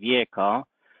authenticate the vehicle.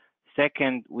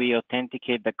 Second, we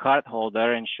authenticate the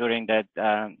cardholder, ensuring that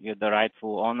you're the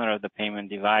rightful owner of the payment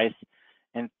device.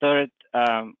 And third,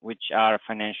 which our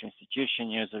financial institution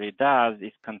usually does,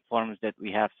 is confirms that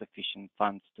we have sufficient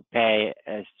funds to pay,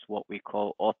 as what we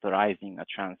call authorizing a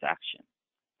transaction.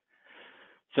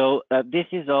 So this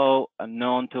is all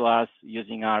known to us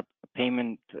using our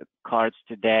payment cards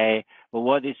today, but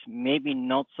what is maybe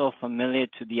not so familiar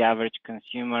to the average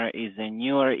consumer is a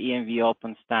newer EMV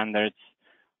open standards,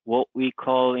 what we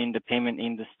call in the payment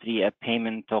industry a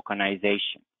payment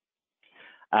tokenization.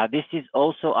 This is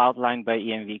also outlined by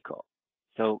EMVCo.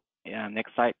 So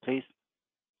next slide, please.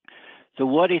 So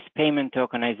what is payment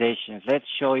tokenization? Let's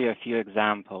show you a few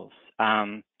examples.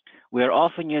 We are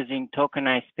often using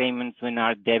tokenized payments when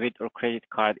our debit or credit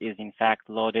card is in fact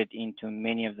loaded into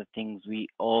many of the things we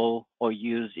all or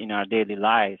use in our daily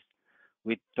lives.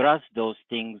 we trust those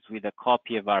things with a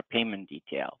copy of our payment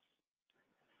details.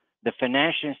 The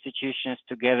financial institutions,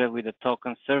 together with the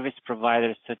token service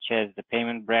providers such as the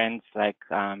payment brands like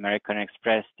American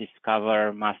Express,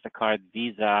 Discover, MasterCard,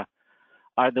 Visa,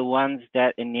 are the ones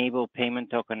that enable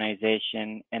payment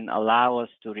tokenization and allow us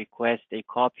to request a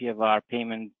copy of our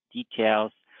payment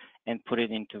details and put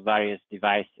it into various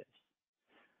devices.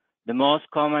 The most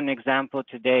common example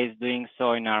today is doing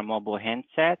so in our mobile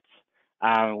handsets,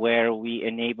 where we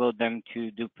enable them to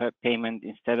do payment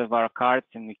instead of our cards,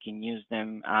 and we can use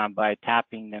them by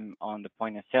tapping them on the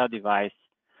point of sale device.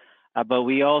 But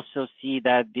we also see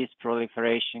that this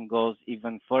proliferation goes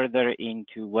even further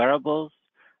into wearables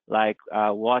like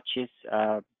watches,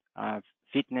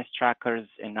 fitness trackers,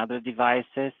 and other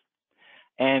devices.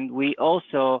 And we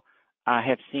also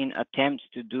have seen attempts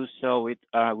to do so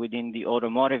within the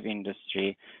automotive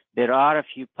industry. There are a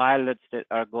few pilots that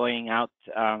are going out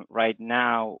right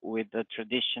now with the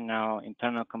traditional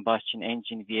internal combustion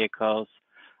engine vehicles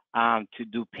to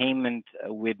do payment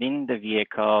within the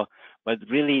vehicle. But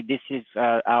really, this is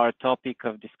our topic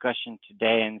of discussion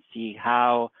today, and see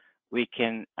how we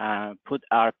can put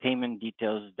our payment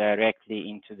details directly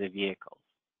into the vehicles.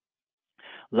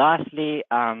 Lastly,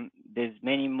 there's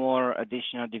many more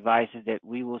additional devices that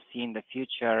we will see in the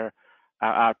future,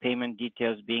 our payment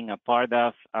details being a part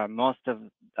of, most of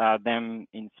them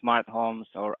in smart homes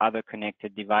or other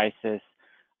connected devices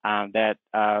that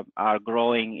are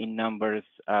growing in numbers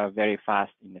very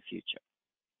fast in the future.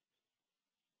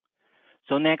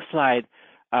 So next slide,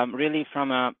 really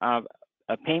from a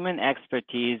payment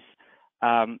expertise,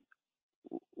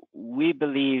 we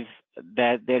believe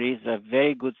that there is a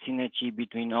very good synergy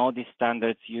between all the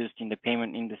standards used in the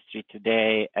payment industry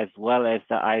today, as well as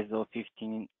the ISO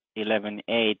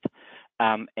 15118,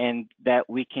 and that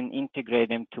we can integrate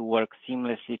them to work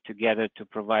seamlessly together to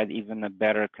provide even a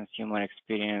better consumer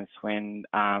experience when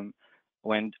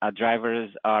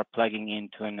drivers are plugging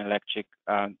into an electric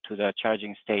to the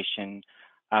charging station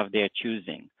of their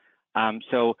choosing.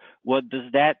 So what does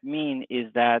that mean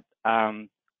is that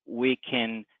we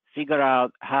can figure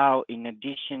out how, in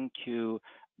addition to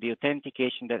the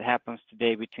authentication that happens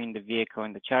today between the vehicle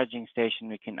and the charging station,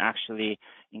 we can actually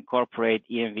incorporate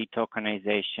EMV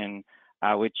tokenization,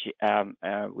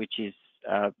 which is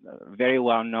a very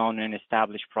well known and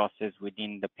established process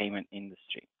within the payment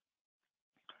industry.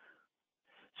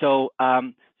 So,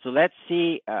 so let's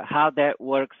see how that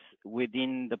works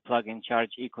within the plug and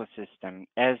charge ecosystem.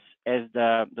 As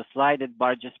the slide that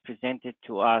Bart just presented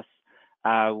to us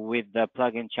with the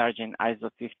plug and charge in ISO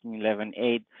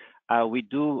 15118, we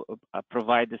do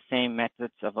provide the same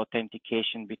methods of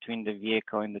authentication between the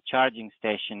vehicle and the charging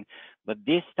station. But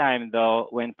this time, though,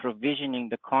 when provisioning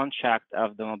the contract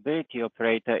of the mobility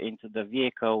operator into the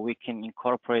vehicle, we can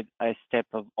incorporate a step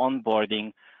of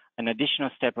onboarding, an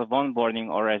additional step of onboarding,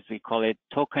 or as we call it,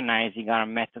 tokenizing our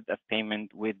method of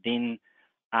payment within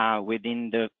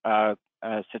the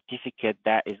certificate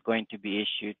that is going to be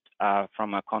issued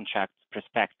from a contract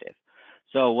perspective.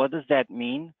 So what does that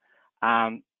mean?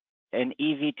 An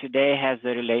EV today has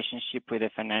a relationship with a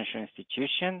financial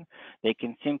institution. They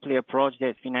can simply approach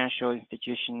that financial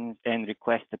institution and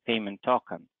request a payment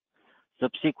token.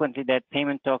 Subsequently, that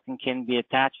payment token can be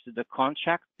attached to the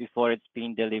contract before it's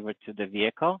being delivered to the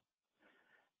vehicle.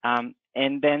 And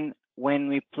then when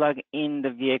we plug in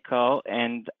the vehicle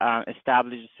and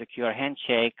establish a secure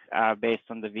handshake based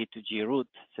on the V2G route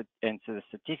into the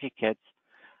certificates,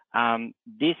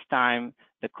 this time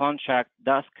the contract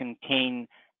does contain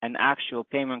an actual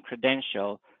payment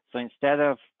credential. So instead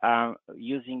of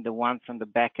using the one from the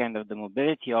back end of the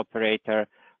mobility operator,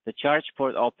 the charge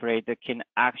port operator can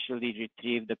actually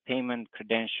retrieve the payment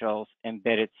credentials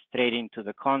embedded straight into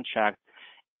the contract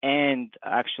and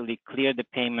actually clear the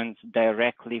payments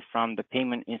directly from the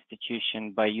payment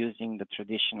institution by using the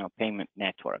traditional payment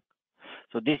network.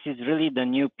 So this is really the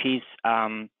new piece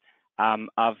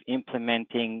of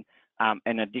implementing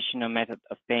an additional method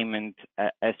of payment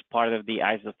as part of the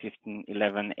ISO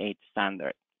 15118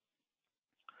 standard.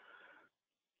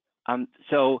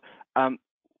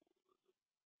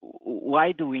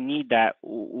 Why do we need that?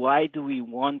 Why do we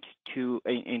want to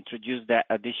introduce that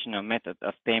additional method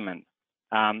of payment?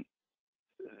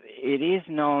 It is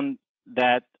known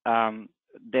that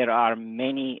there are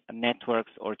many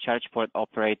networks or charge port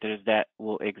operators that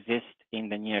will exist in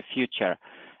the near future.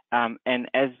 And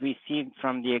as we see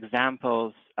from the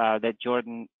examples that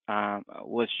Jordan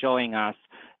was showing us,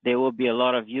 there will be a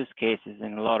lot of use cases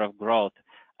and a lot of growth.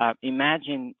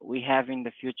 Imagine we have in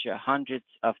the future hundreds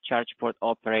of charge port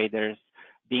operators,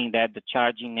 being that the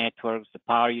charging networks, the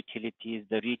power utilities,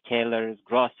 the retailers,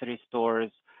 grocery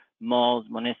stores, malls,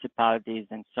 municipalities,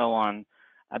 and so on.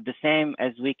 The same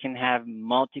as we can have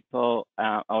multiple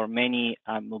or many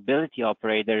mobility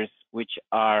operators, which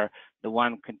are the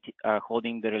one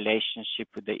holding the relationship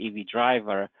with the EV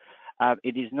driver.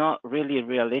 It is not really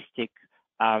realistic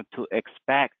to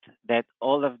expect that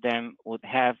all of them would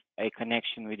have a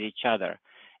connection with each other.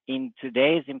 In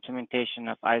today's implementation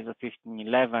of ISO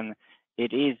 15111,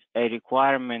 it is a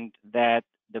requirement that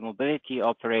the mobility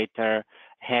operator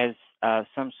has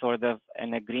some sort of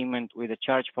an agreement with the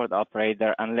charge port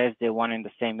operator, unless they're one in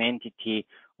the same entity,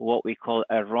 what we call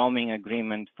a roaming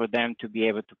agreement, for them to be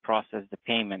able to process the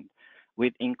payment.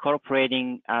 With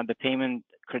incorporating the payment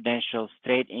credentials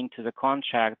straight into the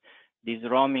contract, these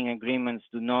roaming agreements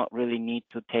do not really need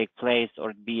to take place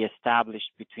or be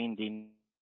established between the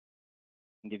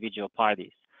individual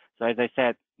parties. So as I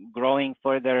said, growing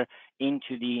further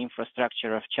into the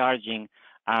infrastructure of charging,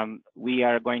 we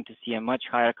are going to see a much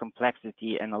higher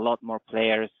complexity and a lot more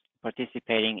players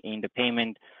participating in the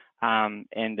payment and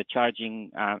the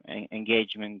charging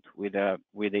engagement with the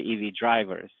EV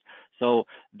drivers. So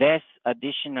this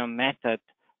additional method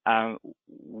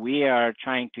we are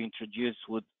trying to introduce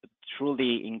would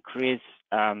truly increase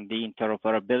the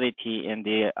interoperability and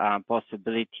the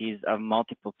possibilities of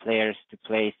multiple players to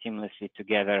play seamlessly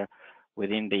together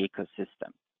within the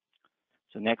ecosystem.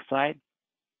 So next slide.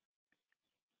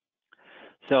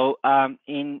 So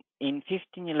in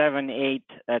 15.11.8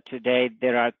 today,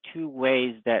 there are two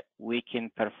ways that we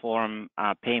can perform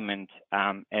payment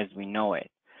as we know it.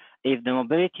 If the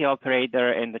mobility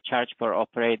operator and the charge port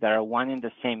operator are one in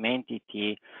the same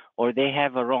entity, or they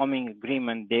have a roaming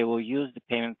agreement, they will use the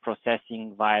payment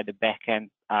processing via the backend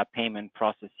payment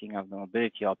processing of the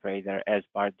mobility operator, as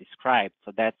Bart described.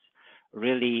 So that's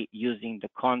really using the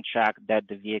contract that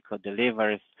the vehicle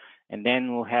delivers. And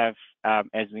then we'll have,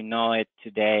 as we know it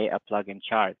today, a plug and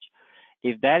charge.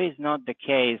 If that is not the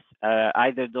case,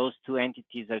 either those two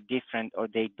entities are different or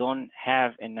they don't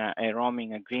have a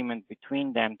roaming agreement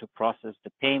between them to process the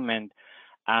payment.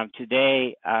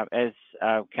 Today, as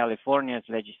California's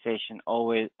legislation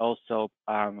also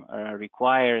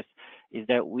requires, is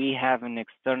that we have an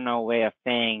external way of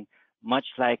paying, much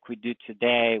like we do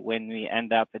today when we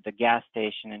end up at the gas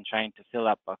station and trying to fill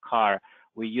up a car.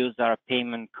 We use our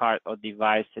payment card or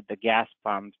device at the gas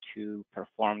pump to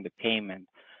perform the payment.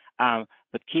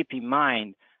 But keep in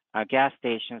mind, gas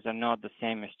stations are not the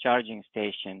same as charging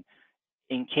stations.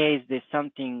 In case there's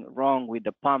something wrong with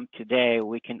the pump today,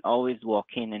 we can always walk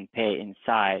in and pay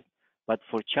inside. But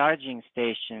for charging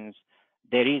stations,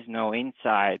 there is no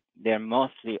inside. They're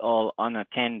mostly all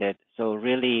unattended. So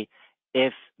really,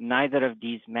 if neither of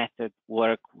these methods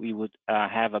work, we would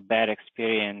have a bad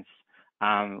experience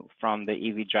from the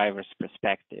EV driver's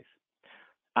perspective.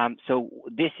 So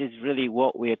this is really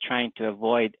what we are trying to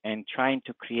avoid and trying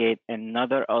to create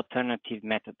another alternative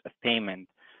method of payment.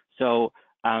 So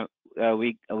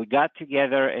we got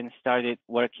together and started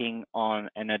working on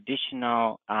an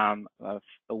additional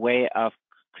way of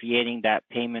creating that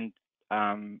payment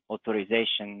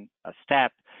authorization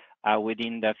step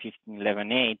within the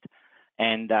 15.11.8.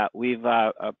 And we've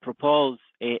proposed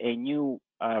a new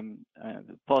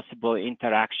possible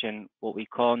interaction, what we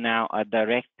call now a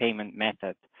direct payment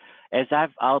method. As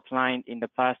I've outlined in the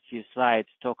past few slides,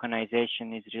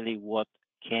 tokenization is really what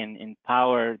can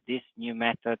empower this new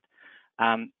method.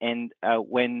 When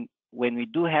we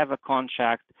do have a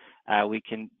contract, we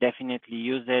can definitely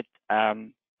use it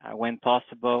when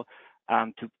possible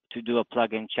to do a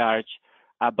plug and charge.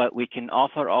 But we can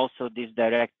offer also this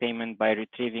direct payment by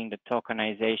retrieving the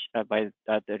tokenization,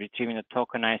 retrieving the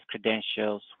tokenized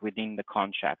credentials within the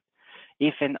contract.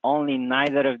 If and only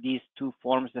neither of these two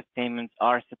forms of payments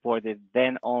are supported,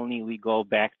 then only we go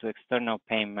back to external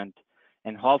payment,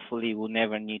 and hopefully we'll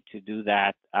never need to do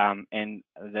that, and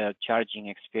the charging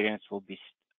experience will be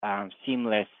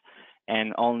seamless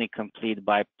and only complete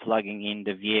by plugging in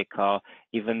the vehicle,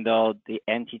 even though the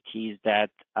entities that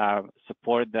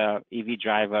support the EV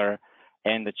driver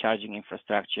and the charging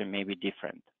infrastructure may be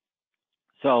different.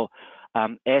 So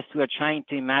as we're trying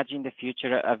to imagine the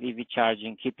future of EV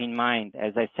charging, keep in mind,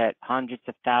 as I said, hundreds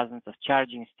of thousands of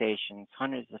charging stations,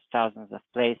 hundreds of thousands of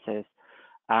places.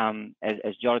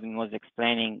 As Jordan was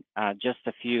explaining, just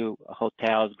a few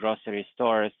hotels, grocery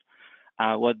stores.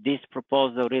 What this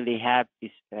proposal really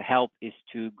help is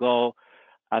to go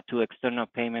to external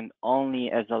payment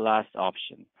only as a last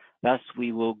option. Thus,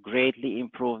 we will greatly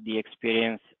improve the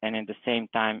experience and at the same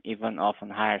time even often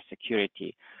higher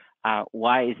security.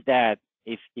 Why is that?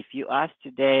 If you ask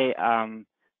today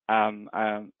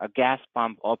a gas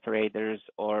pump operators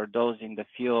or those in the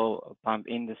fuel pump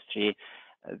industry,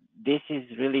 This is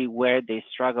really where they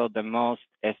struggle the most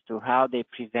as to how they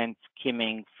prevent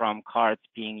skimming from cards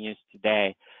being used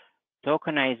today.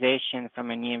 Tokenization from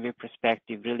an EMV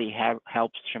perspective really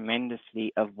helps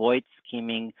tremendously avoid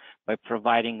skimming by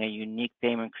providing a unique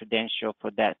payment credential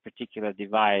for that particular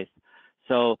device.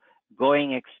 So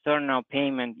going external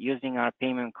payment using our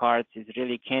payment cards is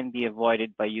really can be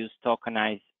avoided by use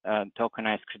tokenized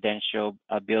credential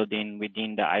built in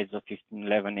within the ISO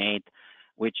 15118,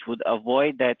 which would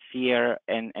avoid that fear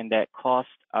and that cost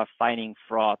of fighting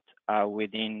fraud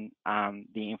within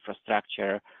the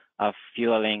infrastructure of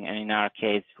fueling, and in our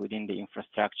case, within the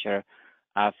infrastructure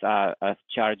of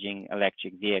charging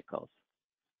electric vehicles.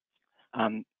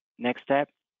 Next step.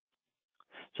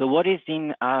 So what is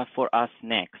in for us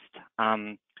next?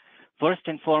 First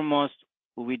and foremost,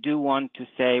 we do want to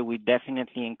say we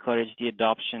definitely encourage the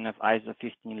adoption of ISO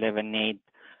 15118,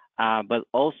 but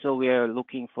also we are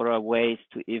looking for ways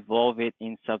to evolve it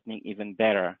in something even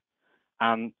better.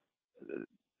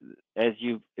 As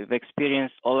you've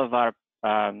experienced all of our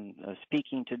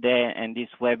speaking today and this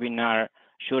webinar,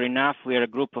 sure enough, we are a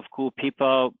group of cool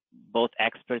people, both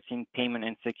experts in payment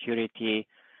and security,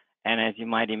 and as you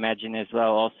might imagine as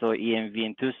well, also EMV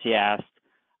enthusiasts.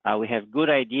 We have good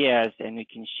ideas and we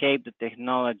can shape the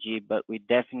technology, but we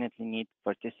definitely need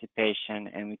participation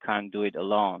and we can't do it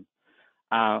alone.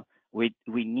 We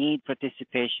need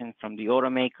participation from the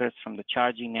automakers, from the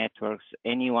charging networks,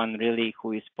 anyone really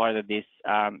who is part of this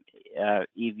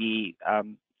EV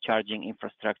charging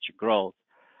infrastructure growth.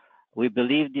 We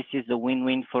believe this is a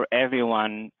win-win for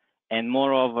everyone, and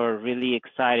moreover, really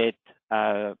excited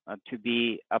to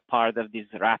be a part of this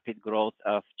rapid growth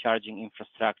of charging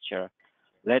infrastructure.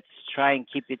 Let's try and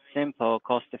keep it simple,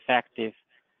 cost-effective,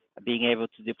 being able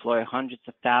to deploy hundreds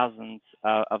of thousands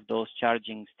of those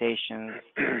charging stations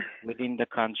within the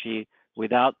country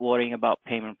without worrying about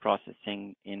payment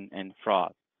processing and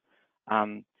fraud.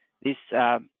 This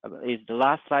is the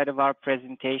last slide of our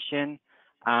presentation,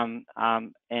 and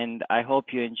I hope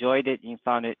you enjoyed it and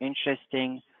found it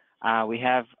interesting. We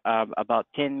have about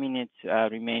 10 minutes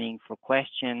remaining for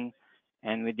questions,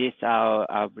 and with this, I'll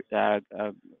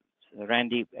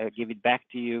Randy, give it back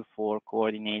to you for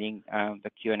coordinating the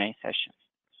Q&A session.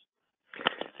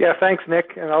 Yeah, thanks,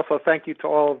 Nick, and also thank you to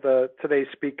all of today's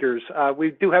speakers.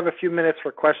 We do have a few minutes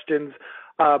for questions.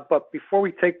 But before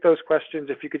we take those questions,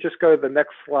 if you could just go to the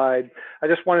next slide, I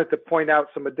just wanted to point out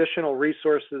some additional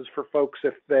resources for folks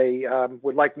if they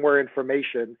would like more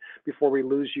information before we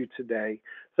lose you today.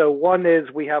 So one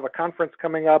is we have a conference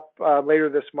coming up later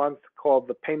this month called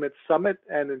the Payment Summit.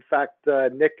 And in fact,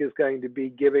 Nick is going to be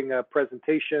giving a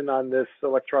presentation on this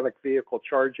electronic vehicle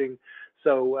charging.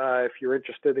 So if you're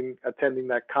interested in attending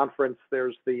that conference,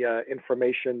 there's the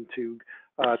information to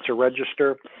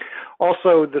register.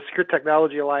 Also, the Secure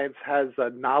Technology Alliance has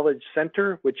a Knowledge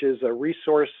Center, which is a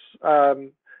resource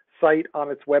site on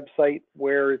its website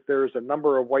where there's a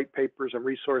number of white papers and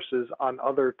resources on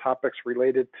other topics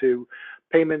related to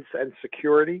payments and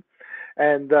security.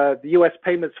 And the U.S.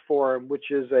 Payments Forum,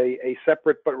 which is a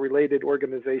separate but related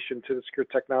organization to the Secure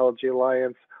Technology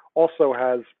Alliance, also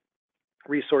has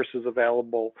resources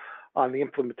available on the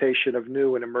implementation of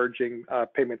new and emerging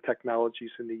payment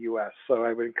technologies in the U.S. So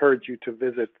I would encourage you to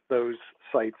visit those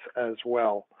sites as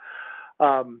well.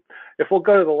 If we'll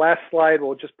go to the last slide,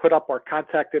 we'll just put up our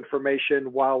contact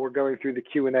information while we're going through the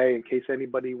Q&A in case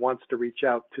anybody wants to reach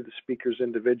out to the speakers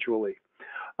individually.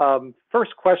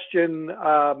 First question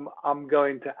I'm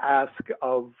going to ask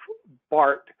of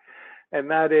Bart, and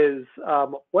that is,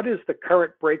 what is the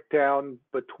current breakdown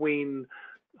between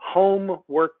home,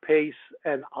 workplace,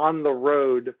 and on the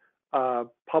road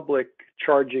public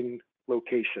charging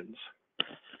locations?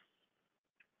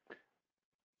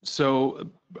 So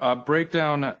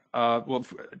breakdown, well,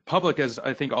 public, as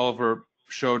I think Oliver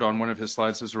showed on one of his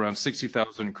slides, is around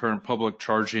 60,000 current public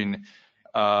charging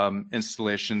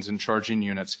installations and charging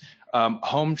units.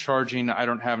 Home charging, I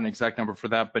don't have an exact number for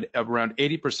that, but around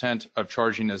 80% of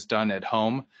charging is done at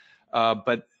home.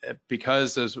 But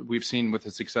because, as we've seen with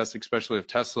the success, especially of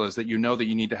Tesla, is that you know that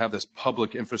you need to have this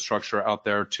public infrastructure out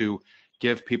there to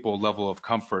give people a level of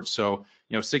comfort. So,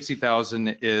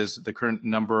 60,000 is the current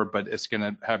number, but it's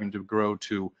having to grow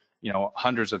to,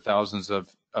 hundreds of thousands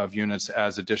of units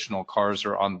as additional cars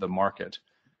are on the market.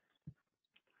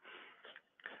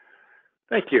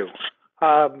 Thank you.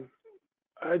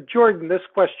 Jordan, this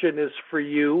question is for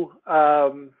you.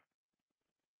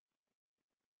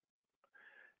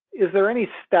 Is there any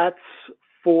stats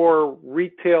for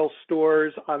retail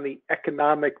stores on the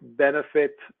economic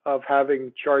benefit of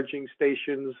having charging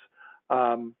stations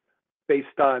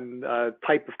based on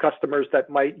type of customers that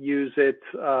might use it,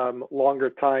 longer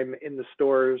time in the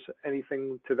stores,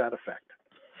 anything to that effect?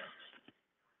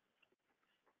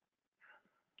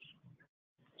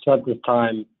 So at this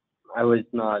time, I'm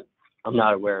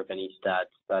not aware of any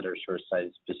stats that are sort of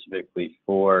cited specifically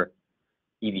for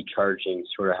EV charging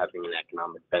sort of having an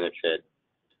economic benefit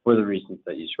for the reasons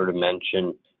that you sort of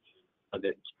mentioned, of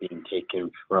it being taken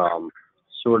from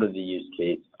sort of the use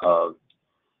case of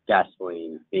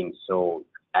gasoline being sold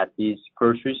at these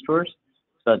grocery stores.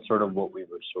 So that's sort of what we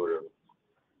were sort of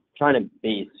trying to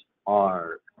base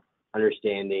our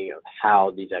understanding of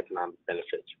how these economic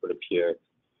benefits would appear.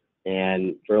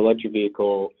 And for electric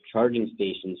vehicle charging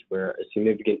stations, where a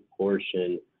significant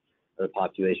portion of the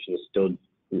population is still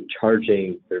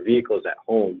charging their vehicles at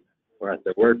home or at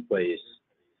their workplace,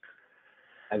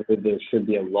 I believe there should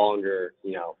be a longer,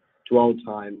 dwell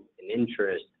time and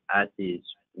interest at these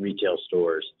retail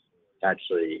stores to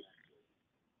actually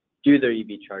do their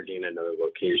EV charging in another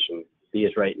location.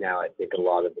 Because right now, I think a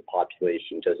lot of the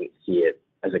population doesn't see it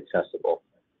as accessible,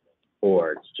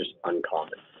 or it's just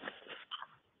uncommon.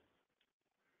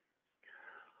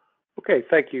 Okay,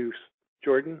 thank you,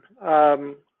 Jordan.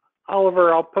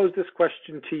 Oliver, I'll pose this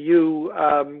question to you.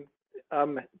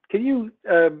 Can you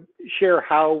share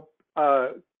how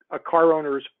a car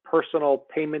owner's personal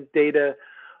payment data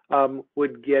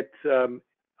would get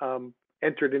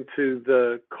entered into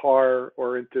the car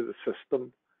or into the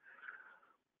system?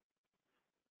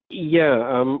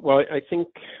 Yeah, well, I think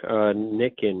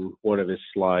Nick in one of his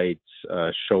slides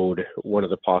showed one of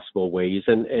the possible ways,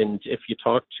 and if you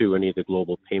talk to any of the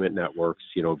global payment networks,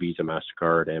 Visa,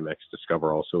 MasterCard, Amex,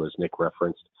 Discover, also as Nick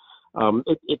referenced,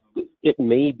 it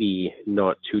may be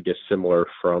not too dissimilar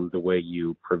from the way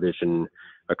you provision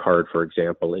a card, for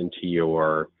example, into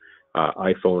your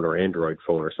iPhone or Android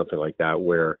phone or something like that,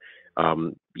 where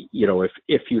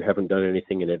if you haven't done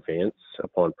anything in advance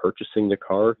upon purchasing the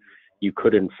car, you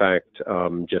could, in fact,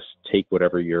 just take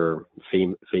whatever your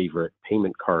favorite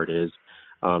payment card is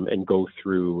and go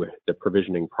through the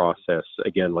provisioning process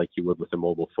again, like you would with a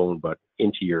mobile phone, but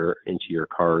into your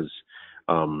car's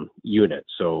unit.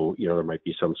 So there might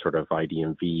be some sort of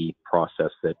IDMV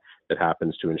process that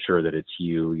happens to ensure that it's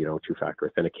you, two-factor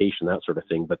authentication, that sort of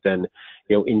thing. But then,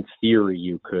 in theory,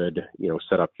 you could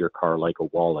set up your car like a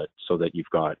wallet so that you've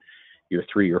got your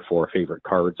 3 or 4 favorite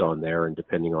cards on there, and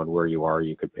depending on where you are,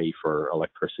 you could pay for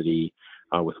electricity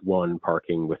with one,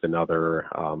 parking with another,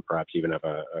 perhaps even have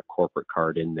a corporate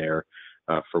card in there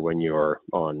for when you're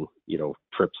on,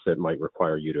 trips that might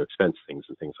require you to expense things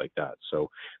and things like that. So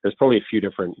there's probably a few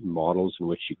different models in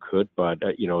which you could, but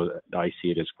I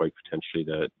see it as quite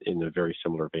potentially in a very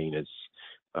similar vein as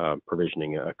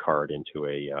provisioning a card into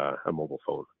a mobile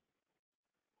phone.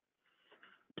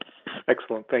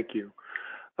 Excellent, thank you.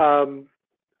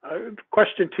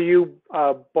 Question to you,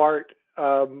 Bart.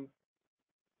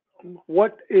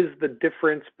 What is the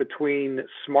difference between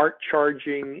smart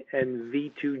charging and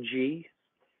V2G?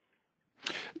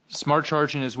 Smart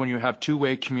charging is when you have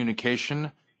two-way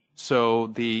communication. So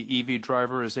the EV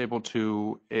driver is able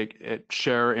to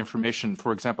share information,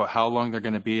 for example, how long they're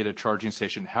going to be at a charging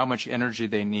station, how much energy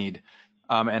they need,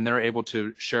 and they're able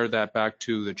to share that back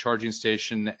to the charging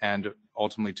station and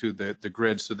ultimately to the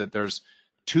grid, so that there's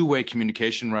two-way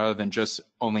communication rather than just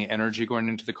only energy going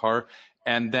into the car.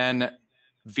 And then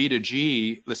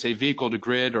V2G, let's say vehicle to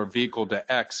grid or vehicle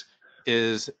to X,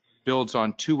 builds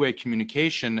on two-way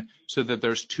communication so that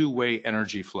there's two-way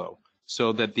energy flow,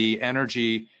 so that the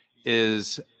energy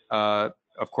is,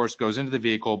 of course, goes into the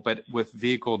vehicle, but with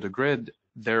vehicle to grid,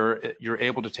 you're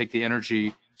able to take the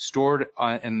energy stored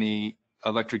in the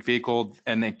electric vehicle,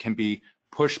 and it can be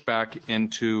pushed back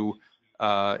into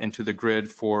the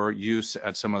grid for use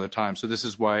at some other time. So this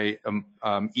is why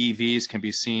EVs can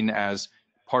be seen as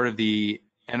part of the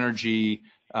energy,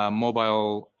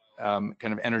 mobile kind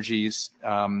of energy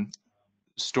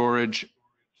storage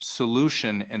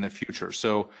solution in the future.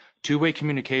 So two-way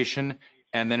communication,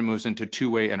 and then it moves into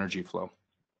two-way energy flow.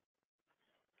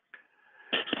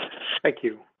 Thank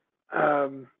you.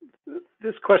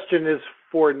 This question is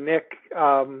for Nick.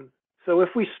 So if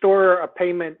we store a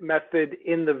payment method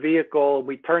in the vehicle,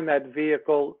 we turn that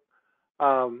vehicle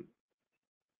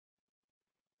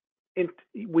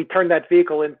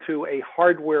into a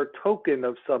hardware token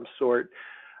of some sort,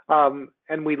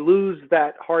 and we lose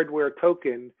that hardware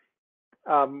token,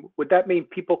 would that mean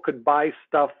people could buy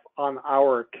stuff on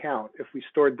our account if we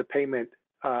stored the payment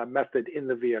method in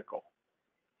the vehicle?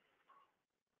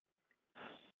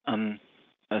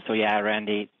 So yeah,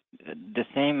 Randy, the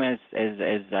same as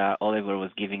Oliver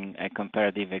was giving a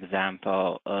comparative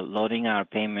example, loading our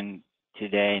payment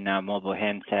today in our mobile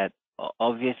handset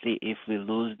obviously, if we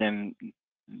lose them,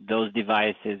 those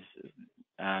devices,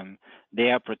 they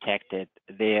are protected.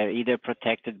 They are either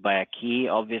protected by a key,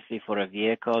 obviously, for a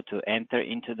vehicle to enter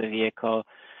into the vehicle,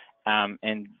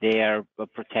 and they are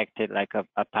protected like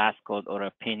a passcode or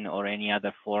a PIN or any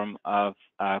other form of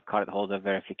cardholder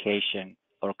verification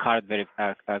or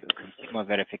consumer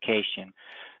verification.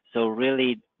 So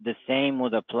really, the same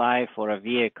would apply for a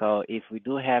vehicle. If we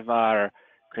do have our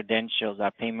credentials,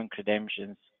 our payment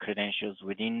credentials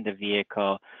within the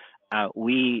vehicle,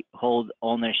 we hold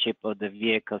ownership of the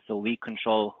vehicle, so we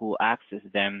control who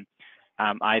accesses them,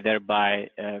 either by,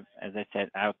 as I said,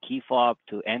 our key fob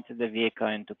to enter the vehicle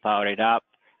and to power it up,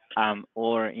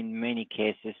 or in many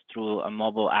cases through a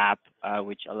mobile app,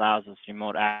 which allows us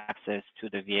remote access to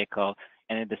the vehicle,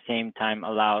 and at the same time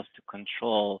allows to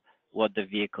control what the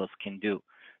vehicles can do.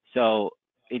 So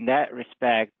in that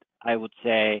respect, I would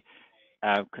say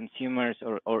consumers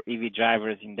or EV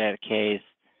drivers in that case,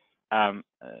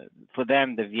 for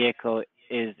them, the vehicle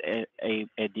is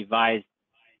a device,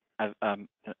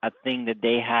 a thing that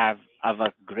they have of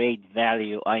a great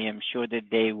value. I am sure that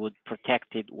they would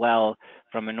protect it well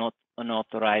from an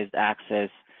unauthorized access.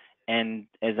 And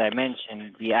as I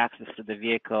mentioned, the access to the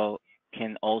vehicle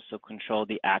can also control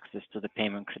the access to the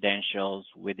payment credentials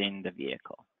within the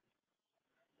vehicle.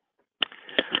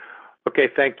 Okay,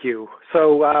 thank you.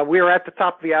 So we are at the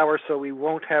top of the hour, so we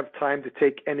won't have time to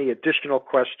take any additional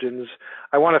questions.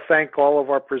 I want to thank all of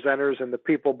our presenters and the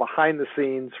people behind the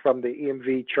scenes from the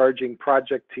EMV charging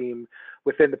project team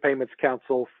within the Payments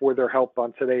Council for their help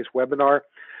on today's webinar.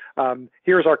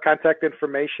 Here's our contact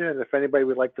information, and if anybody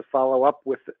would like to follow up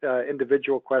with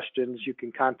individual questions, you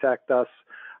can contact us,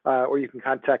 or you can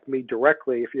contact me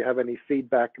directly if you have any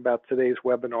feedback about today's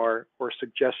webinar or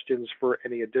suggestions for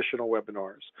any additional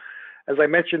webinars. As I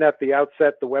mentioned at the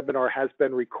outset, the webinar has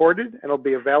been recorded and will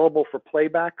be available for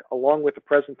playback along with the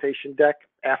presentation deck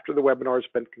after the webinar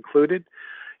has been concluded.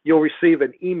 You'll receive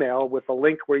an email with a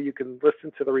link where you can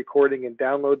listen to the recording and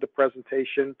download the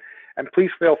presentation. And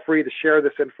please feel free to share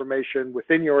this information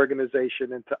within your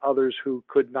organization and to others who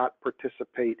could not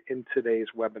participate in today's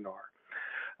webinar.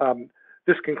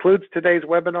 This concludes today's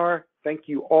webinar. Thank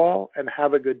you all and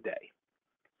have a good day.